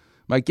stories.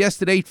 My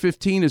guest at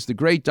 8:15 is the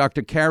great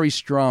Dr. Carrie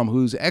Strom,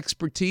 whose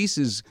expertise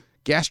is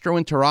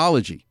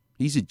gastroenterology.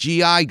 He's a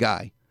GI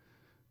guy,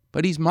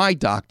 but he's my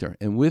doctor.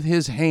 And with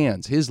his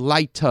hands, his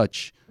light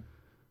touch,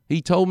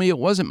 he told me it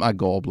wasn't my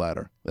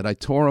gallbladder, that I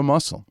tore a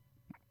muscle.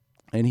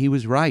 And he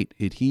was right.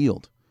 It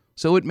healed.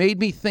 So it made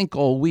me think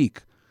all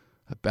week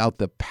about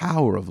the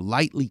power of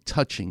lightly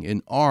touching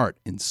in art,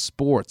 in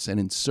sports, and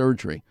in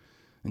surgery.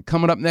 And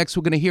coming up next,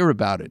 we're going to hear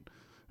about it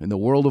in the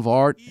world of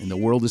art, in the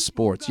world of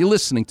sports. You're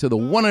listening to the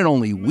one and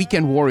only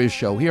Weekend Warriors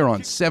show here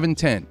on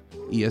 710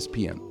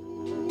 ESPN.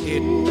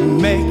 It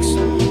makes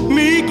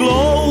me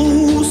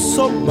glow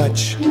so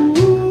much.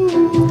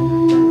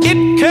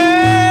 It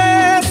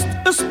casts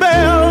a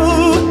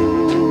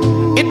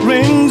spell. It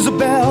rings a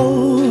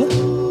bell.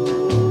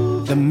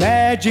 The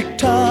magic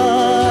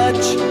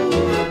touch.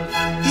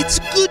 It's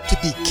good to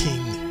be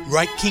king,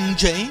 right, King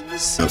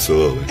James?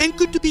 Absolutely. And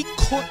good to be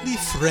courtly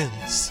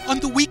friends on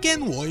the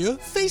Weekend Warrior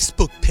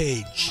Facebook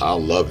page. I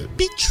love it.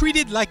 Be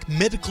treated like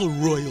medical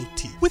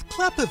royalty with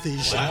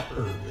Clappervision.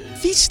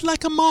 Feast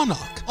like a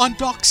monarch on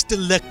Doc's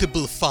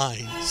delectable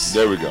finds.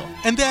 There we go.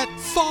 And that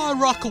far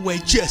rockaway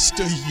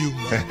jester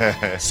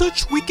humor.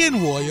 Search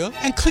Weekend Warrior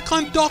and click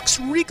on Doc's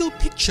regal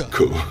picture.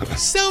 Cool.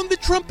 Sound the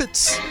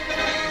trumpets.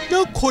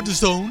 No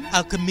cortisone,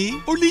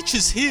 alchemy, or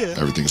leeches here.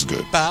 Everything's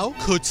good. Bow,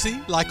 curtsy,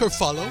 like or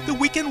follow the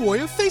Weekend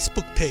Warrior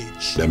Facebook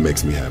page. That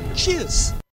makes me happy. Cheers.